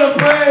I know to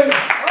pray.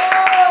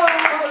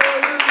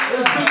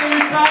 There's so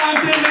many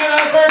times in there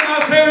I've heard my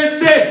parents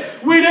say,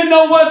 we didn't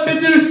know what to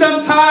do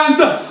sometimes,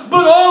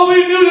 but all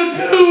we knew to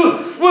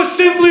do was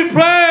simply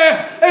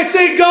pray and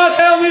say, God,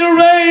 help me to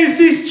raise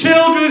these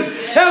children.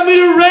 Help me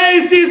to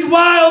raise these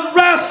wild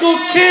rascal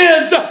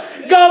kids.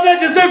 God, they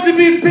deserve to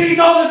be beaten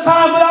all the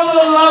time, but I'm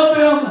going to love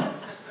them.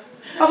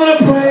 I'm going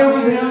to pray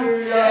over them.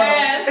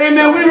 Yes.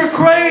 Amen. We were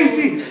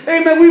crazy.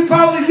 Amen. We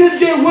probably did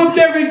get whipped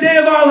every day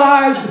of our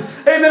lives.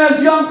 Amen.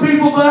 As young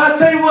people. But I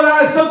tell you what,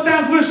 I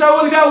sometimes wish I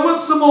would have got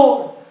whipped some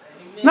more.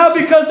 Amen. Not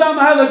because I'm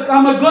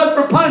a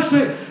glutton for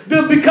punishment,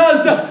 but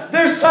because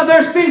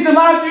there's things in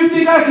life you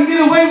think I can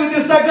get away with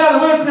this. I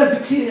got away with it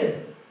as a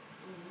kid.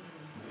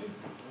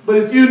 But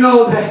if you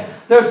know that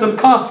there's some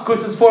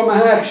consequences for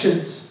my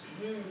actions,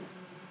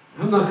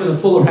 I'm not going to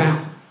fool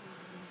around.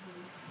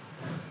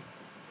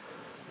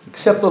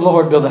 Except the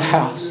Lord build a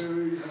house.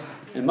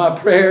 And my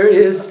prayer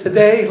is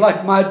today,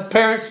 like my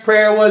parents'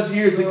 prayer was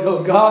years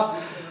ago,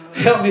 God,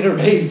 help me to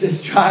raise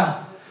this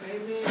child.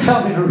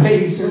 Help me to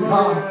raise her,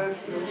 God,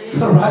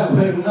 the right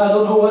way. But I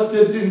don't know what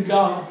to do,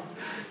 God.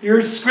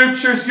 Your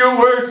scriptures, your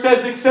word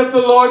says, except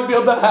the Lord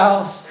build the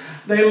house,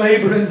 they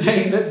labor in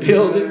vain that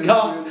build it,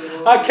 God.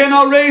 I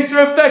cannot raise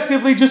her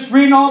effectively just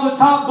reading all the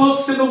top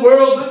books in the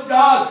world, but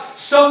God,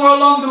 somewhere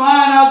along the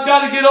line, I've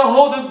got to get a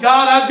hold of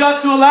God. I've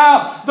got to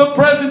allow the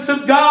presence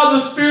of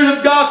God, the Spirit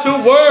of God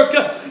to work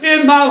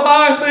in my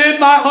life and in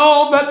my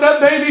home,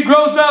 that baby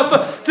grows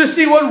up to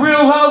see what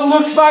real love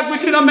looks like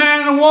between a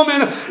man and a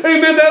woman.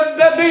 Amen.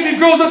 That baby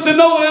grows up to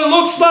know what it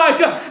looks like.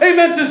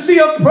 Amen. To see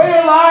a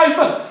prayer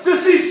life, to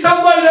see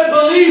somebody that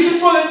believes it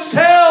for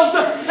themselves.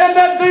 And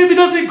that baby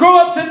doesn't grow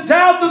up to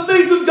doubt the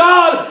things of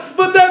God,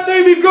 but that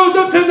baby grows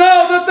up to know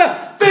that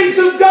the things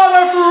of God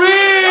are for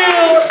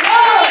real.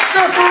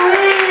 They're for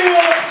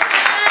real.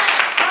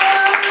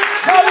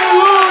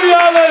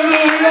 Hallelujah.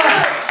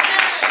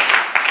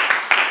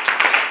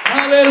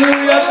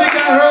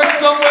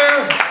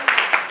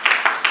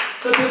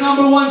 But the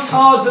number one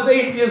cause of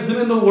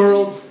atheism in the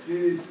world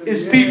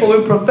is people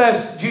who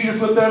profess Jesus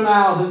with their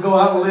mouths and go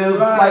out and live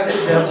like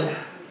the devil.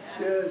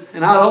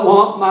 And I don't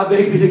want my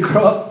baby to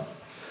grow up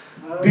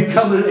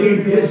becoming an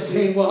atheist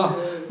saying,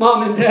 well,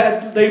 Mom and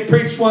Dad, they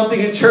preach one thing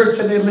in church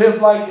and they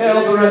live like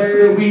hell the rest of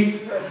the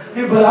week.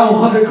 But I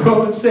want to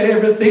grow up and say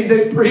everything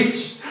they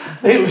preach,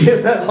 they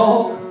lived at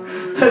home.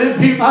 Let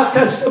it be my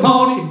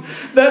testimony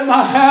that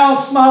my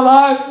house, my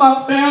life,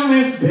 my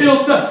family is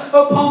built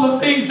upon the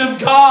things of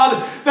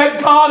God. That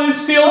God is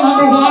still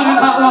number one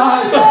in my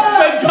life.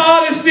 That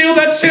God is still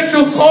that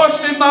central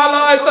force in my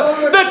life.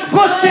 That's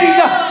pushing,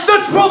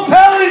 that's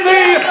propelling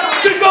me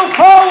to go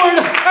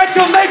forward and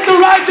to make the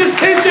right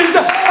decisions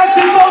and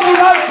to go to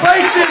the right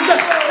places.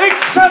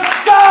 Except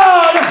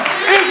God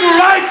is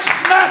right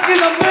smack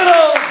in the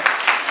middle.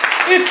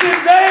 It's in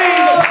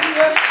vain.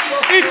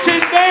 It's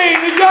in vain.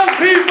 The young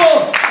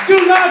people,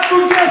 do not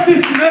forget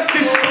this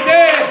message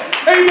today.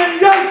 Amen.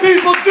 Young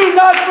people, do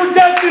not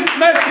forget this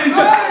message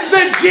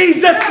that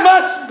Jesus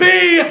must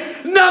be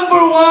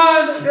number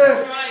one.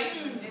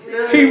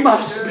 He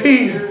must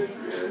be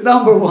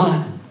number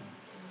one.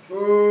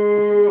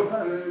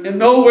 And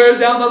nowhere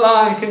down the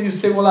line can you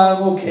say, well,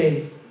 I'm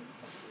okay.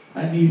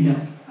 I need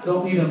Him. I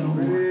don't need Him no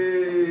more.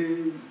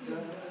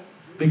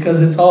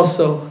 Because it's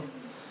also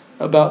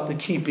about the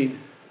keeping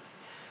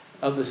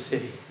of the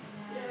city.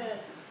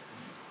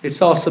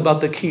 It's also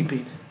about the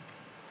keeping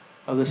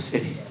of the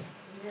city.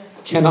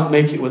 Cannot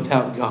make it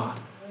without God.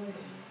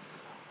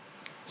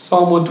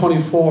 Psalm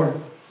 124,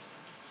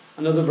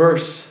 another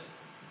verse,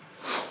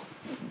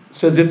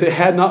 says, if it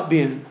had not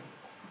been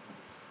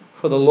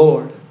for the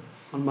Lord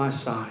on my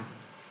side,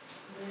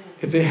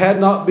 if it had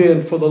not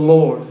been for the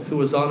Lord who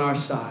was on our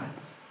side,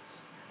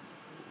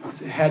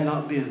 if it had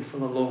not been for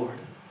the Lord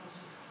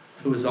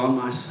who was on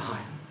my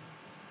side,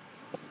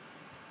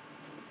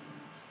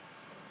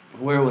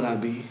 where would I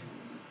be?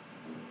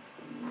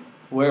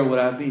 Where would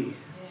I be?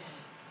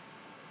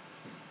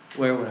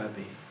 Where would I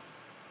be?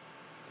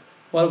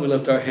 Why don't we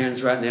lift our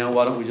hands right now?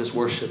 Why don't we just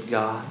worship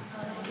God?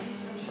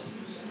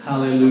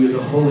 Hallelujah.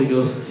 The Holy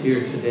Ghost is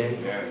here today.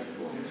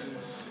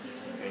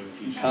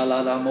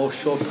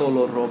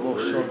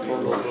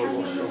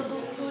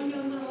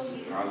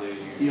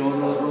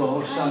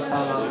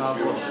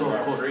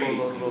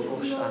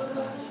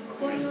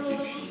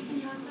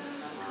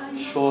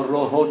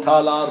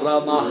 Shorohotala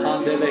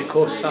Ramahandele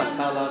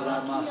Koshatala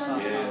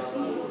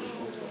Ramasatala.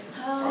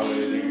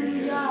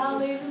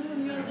 Hallelujah.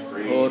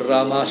 O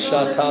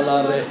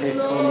Ramashatala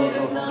Rehetolo.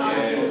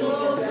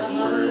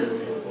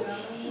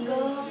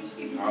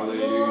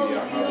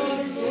 Hallelujah.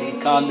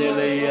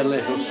 Kandele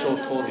Yeleho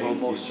Soto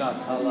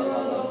Romoshatala.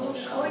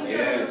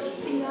 Yes.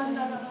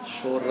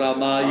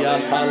 Shoramaya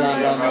Tala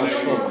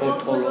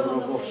Ramosokotolo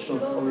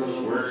Roboshotolo.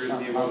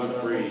 Worthy of all the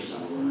praise.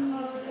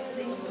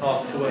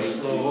 Talk to us,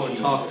 Lord.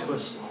 Talk to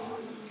us,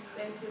 Lord.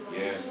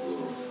 Yes,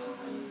 Lord.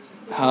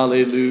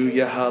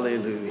 Hallelujah,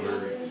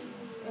 hallelujah.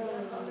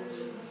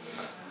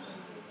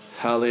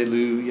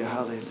 Hallelujah,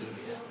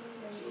 hallelujah.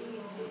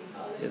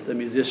 If the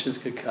musicians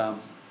could come.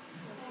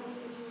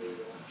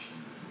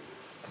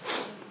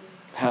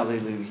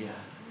 Hallelujah.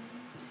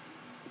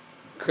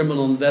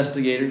 Criminal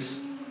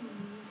investigators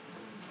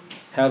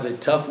have a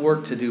tough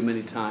work to do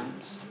many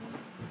times.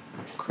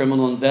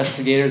 Criminal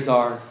investigators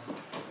are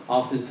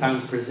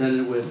oftentimes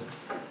presented with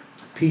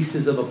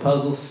pieces of a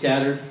puzzle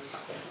scattered,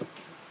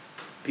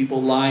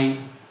 people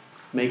lying,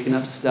 making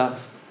up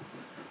stuff,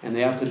 and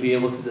they have to be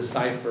able to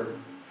decipher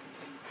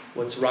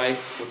what's right,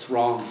 what's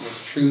wrong,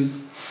 what's truth,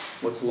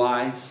 what's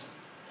lies,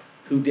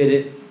 who did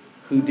it,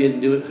 who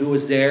didn't do it, who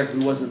was there, who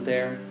wasn't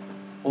there,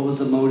 what was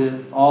the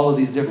motive, all of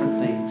these different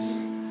things.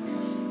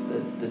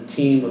 The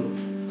team of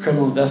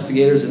criminal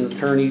investigators and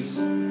attorneys,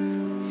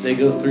 they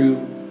go through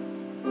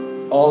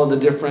all of the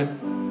different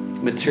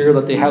material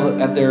that they have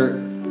at their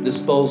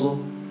disposal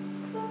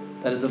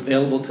that is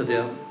available to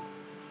them.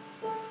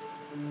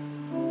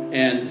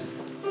 And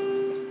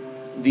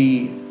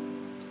the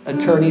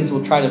attorneys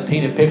will try to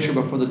paint a picture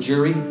before the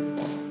jury.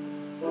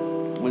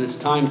 When it's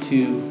time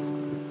to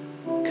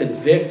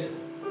convict,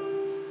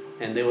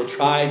 and they will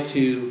try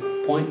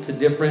to point to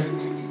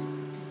different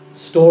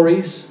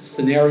stories,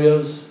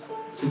 scenarios,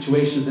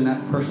 situations in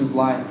that person's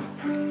life,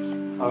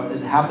 or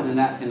it happened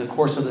in the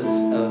course of this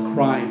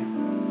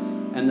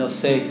crime, and they'll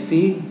say,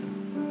 "See,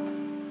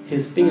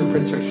 his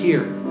fingerprints are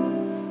here.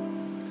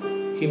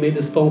 He made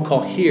this phone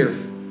call here.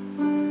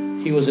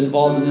 He was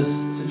involved in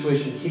this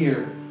situation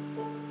here.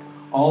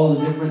 All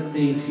the different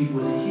things, he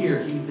was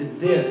here. He did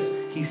this.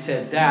 He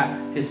said that.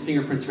 His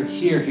fingerprints are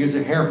here. Here's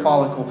a hair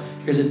follicle.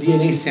 Here's a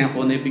DNA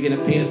sample." And they begin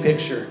to paint a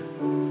picture.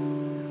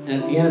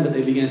 And at the end of it,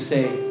 they begin to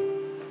say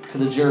to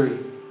the jury,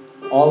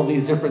 all of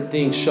these different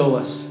things show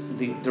us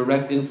the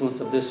direct influence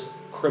of this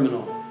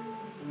criminal.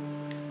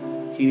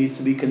 He needs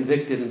to be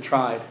convicted and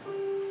tried.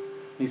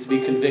 He needs to be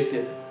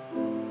convicted.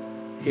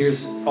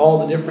 Here's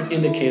all the different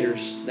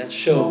indicators that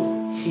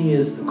show he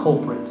is the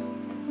culprit.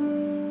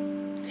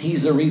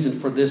 He's the reason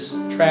for this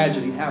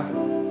tragedy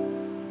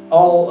happening.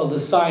 All of the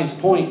signs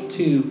point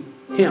to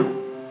him.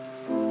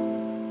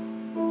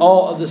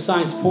 all of the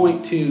signs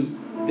point to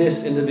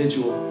this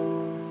individual.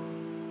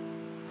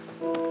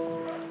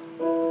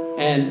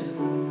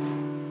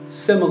 And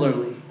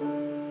similarly,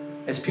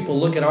 as people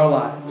look at our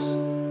lives,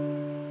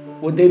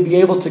 would they be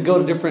able to go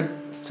to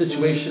different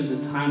situations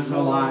and times in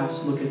our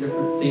lives, look at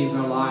different things in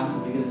our lives,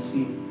 and begin to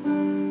see,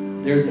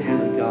 there's the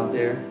hand of God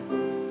there.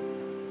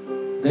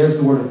 There's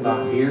the Word of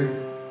God here.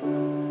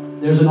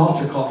 There's an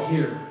altar call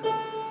here.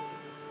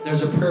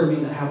 There's a prayer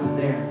meeting that happened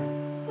there.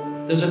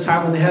 There's a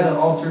time when they had an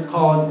altar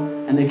call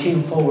and they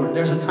came forward.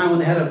 There's a time when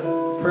they had a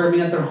prayer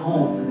meeting at their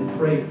home and they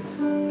prayed.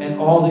 And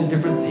all these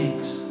different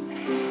things.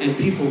 And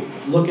people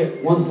look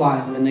at one's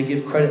life and they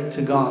give credit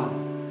to God.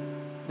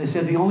 They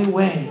said, the only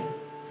way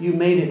you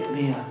made it,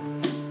 Leah,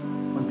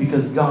 was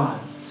because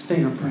God's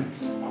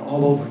fingerprints are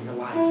all over your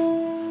life.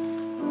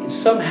 And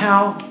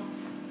somehow,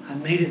 I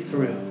made it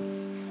through.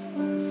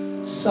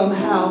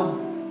 Somehow,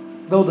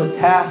 though the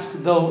task,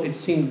 though it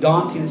seemed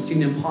daunting, it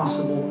seemed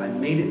impossible, I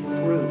made it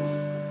through.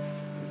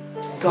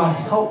 God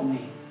helped me.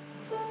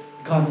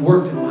 God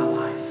worked in my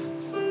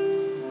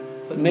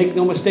life. But make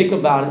no mistake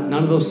about it,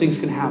 none of those things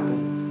can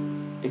happen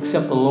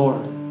except the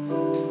Lord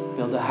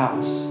build the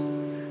house.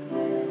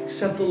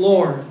 Except the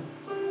Lord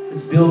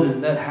is building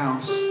that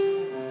house.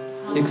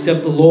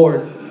 Except the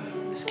Lord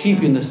is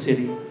keeping the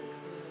city.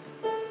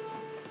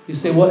 You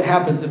say, what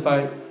happens if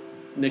I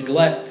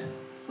neglect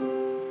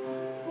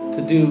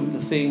to do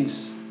the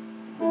things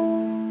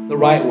the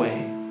right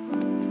way?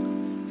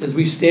 As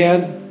we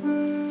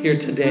stand here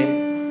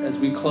today, as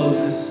we close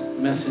this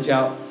message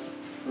out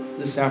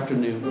this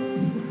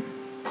afternoon.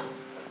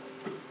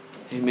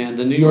 Amen.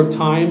 The New York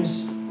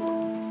Times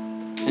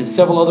and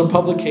several other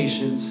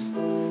publications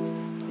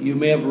you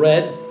may have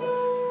read,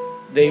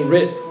 they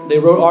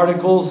wrote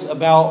articles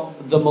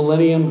about the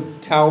Millennium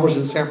Towers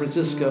in San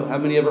Francisco. How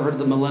many ever heard of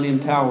the Millennium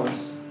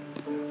Towers?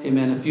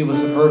 Amen. A few of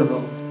us have heard of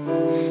them.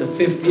 It's a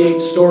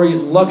 58-story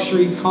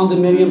luxury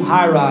condominium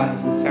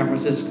high-rise in San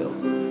Francisco,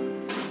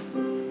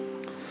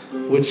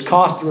 which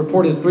cost a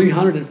reported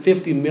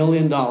 $350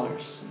 million.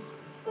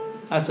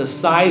 That's a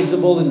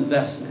sizable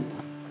investment.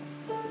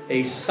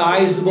 A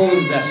sizable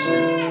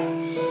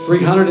investment.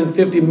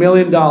 $350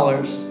 million.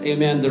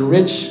 Amen. The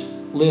rich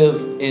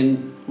live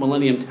in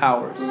Millennium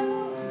Towers.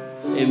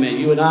 Amen.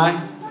 You and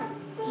I,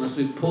 unless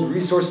we pulled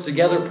resources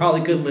together,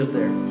 probably couldn't live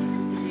there.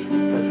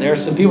 But there are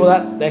some people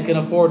that can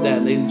afford that,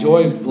 and they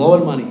enjoy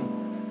blowing money.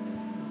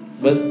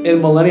 But in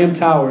Millennium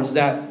Towers,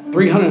 that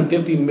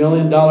 $350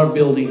 million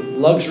building,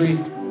 luxury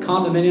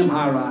condominium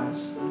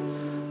high-rise,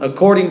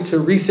 according to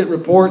recent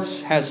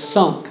reports, has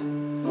sunk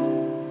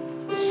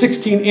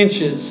 16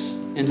 inches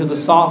into the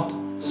soft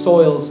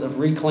soils of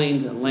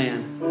reclaimed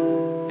land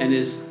and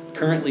is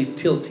currently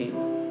tilting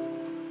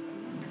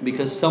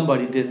because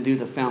somebody didn't do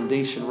the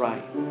foundation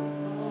right.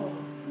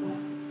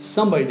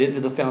 Somebody didn't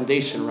do the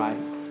foundation right.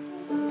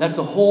 That's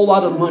a whole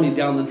lot of money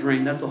down the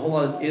drain. That's a whole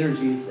lot of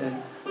energies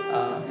and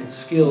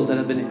skills that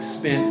have been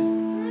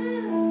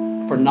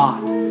spent for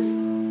naught.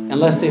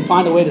 Unless they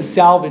find a way to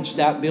salvage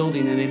that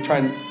building and they try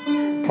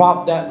and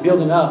prop that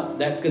building up,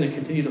 that's going to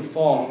continue to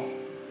fall.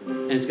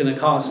 And it's going to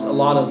cost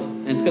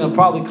it's going to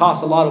probably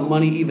cost a lot of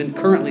money even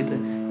currently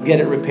to get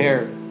it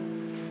repaired.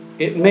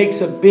 It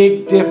makes a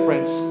big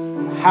difference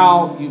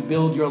how you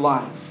build your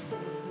life.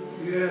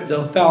 Yes.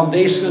 The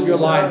foundation of your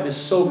life is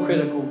so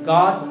critical.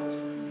 God,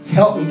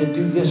 help me to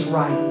do this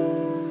right.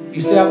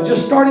 You say, I'm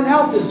just starting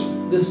out this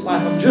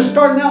life. I'm just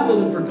starting out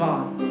living for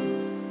God.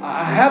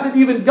 I haven't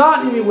even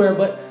gotten anywhere,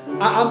 but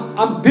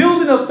I'm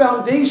building a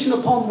foundation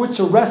upon which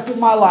the rest of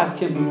my life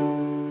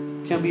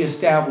can be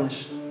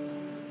established.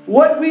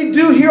 What we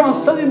do here on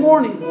Sunday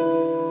morning,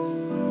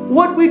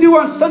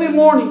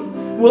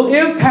 will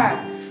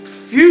impact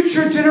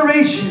future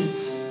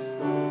generations.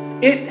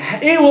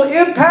 It will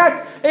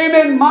impact,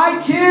 amen,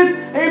 my kid,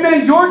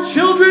 amen, your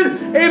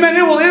children, amen.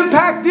 It will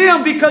impact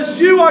them because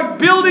you are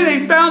building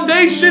a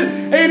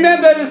foundation,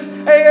 amen, that is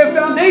a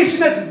foundation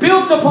that's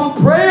built upon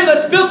prayer,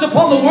 that's built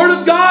upon the Word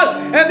of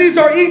God. And these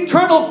are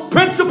eternal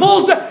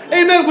principles,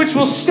 amen, which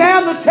will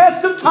stand the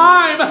test of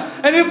time.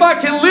 And if I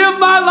can live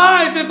my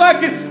life, if I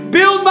can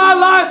build my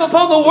life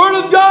upon the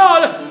Word of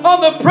God,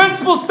 on the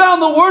principles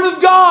found in the Word of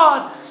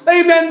God,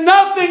 amen,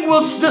 nothing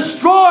will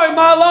destroy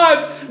my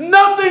life.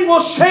 Nothing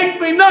will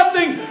shake me.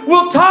 Nothing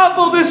will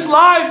topple this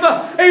life.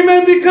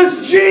 Amen.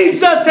 Because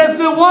Jesus is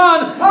the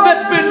one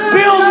that's been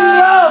building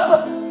it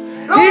up.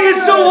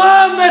 He's the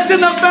one that's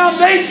in the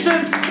foundation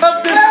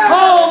of this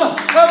home,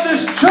 of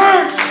this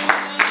church.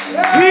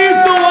 He's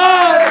the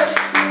one.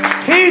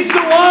 He's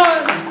the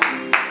one.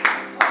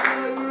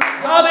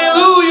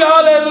 Hallelujah.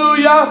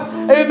 Hallelujah.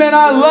 Amen.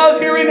 I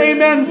love hearing,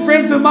 amen,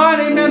 friends of mine,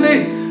 amen,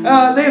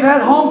 they've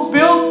had homes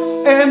built.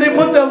 And they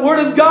put the Word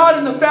of God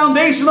in the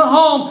foundation of the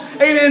home.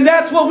 Amen.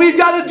 That's what we've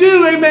got to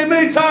do. Amen.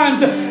 Many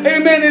times.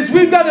 Amen. Is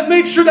we've got to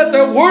make sure that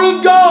the Word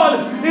of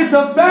God is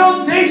the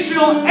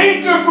foundational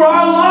anchor for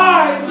our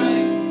lives.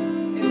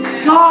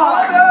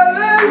 God.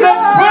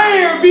 Let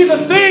prayer be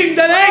the thing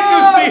that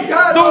anchors me.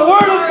 The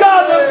Word of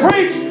God, the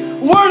preach.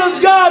 Word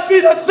of God be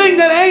the thing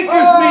that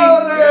anchors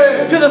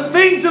me to the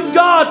things of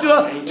God,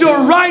 to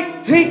a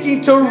right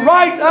thinking, to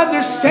right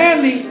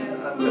understanding.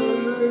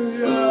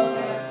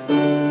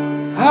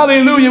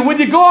 Hallelujah. When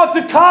you go out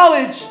to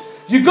college,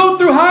 you go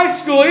through high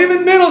school,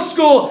 even middle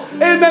school,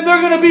 amen, there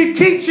are going to be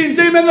teachings,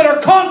 amen, that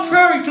are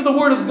contrary to the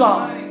Word of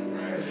God.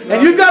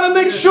 And you've got to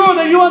make sure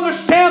that you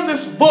understand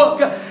this book.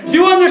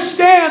 You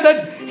understand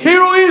that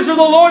Hero Israel,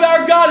 the Lord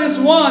our God, is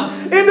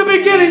one. In the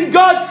beginning,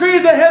 God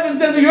created the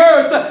heavens and the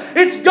earth.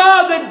 It's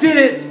God that did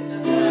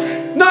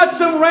it. Not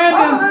some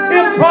random,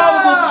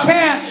 improbable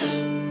chance,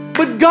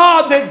 but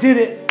God that did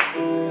it.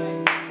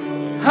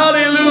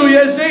 Hallelujah.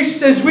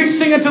 As we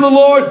sing it to the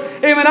Lord,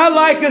 amen, I'd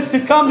like us to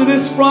come to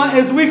this front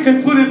as we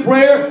conclude in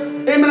prayer.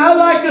 Amen. I'd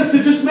like us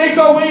to just make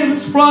our way to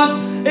this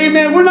front.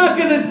 Amen. We're not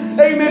going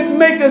to, amen,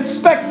 make a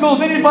spectacle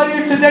of anybody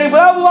here today, but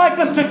I would like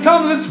us to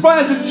come to this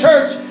front as a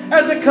church,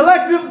 as a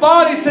collective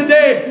body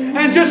today,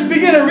 and just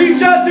begin to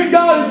reach out to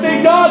God and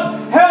say,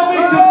 God, help me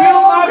to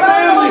build my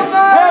family.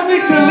 Help me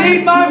to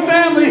lead my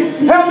family.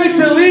 Help me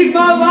to lead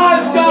my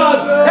life,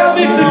 God. Help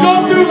me to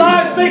go through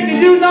life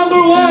making you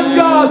number one,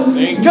 God.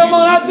 Come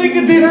on, I think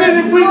it'd be fit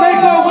if we make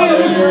our way to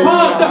this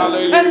front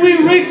and we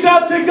reach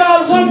out to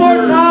God one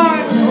more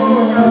time.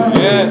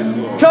 Yes.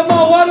 Come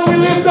on, why don't we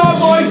lift our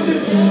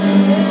voices?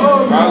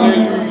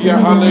 Hallelujah.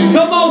 Hallelujah.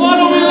 Come on, why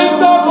don't we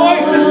lift our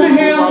voices to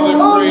Him? Father,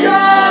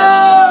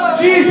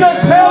 praise.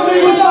 Jesus, help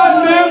me with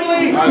my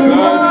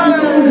family.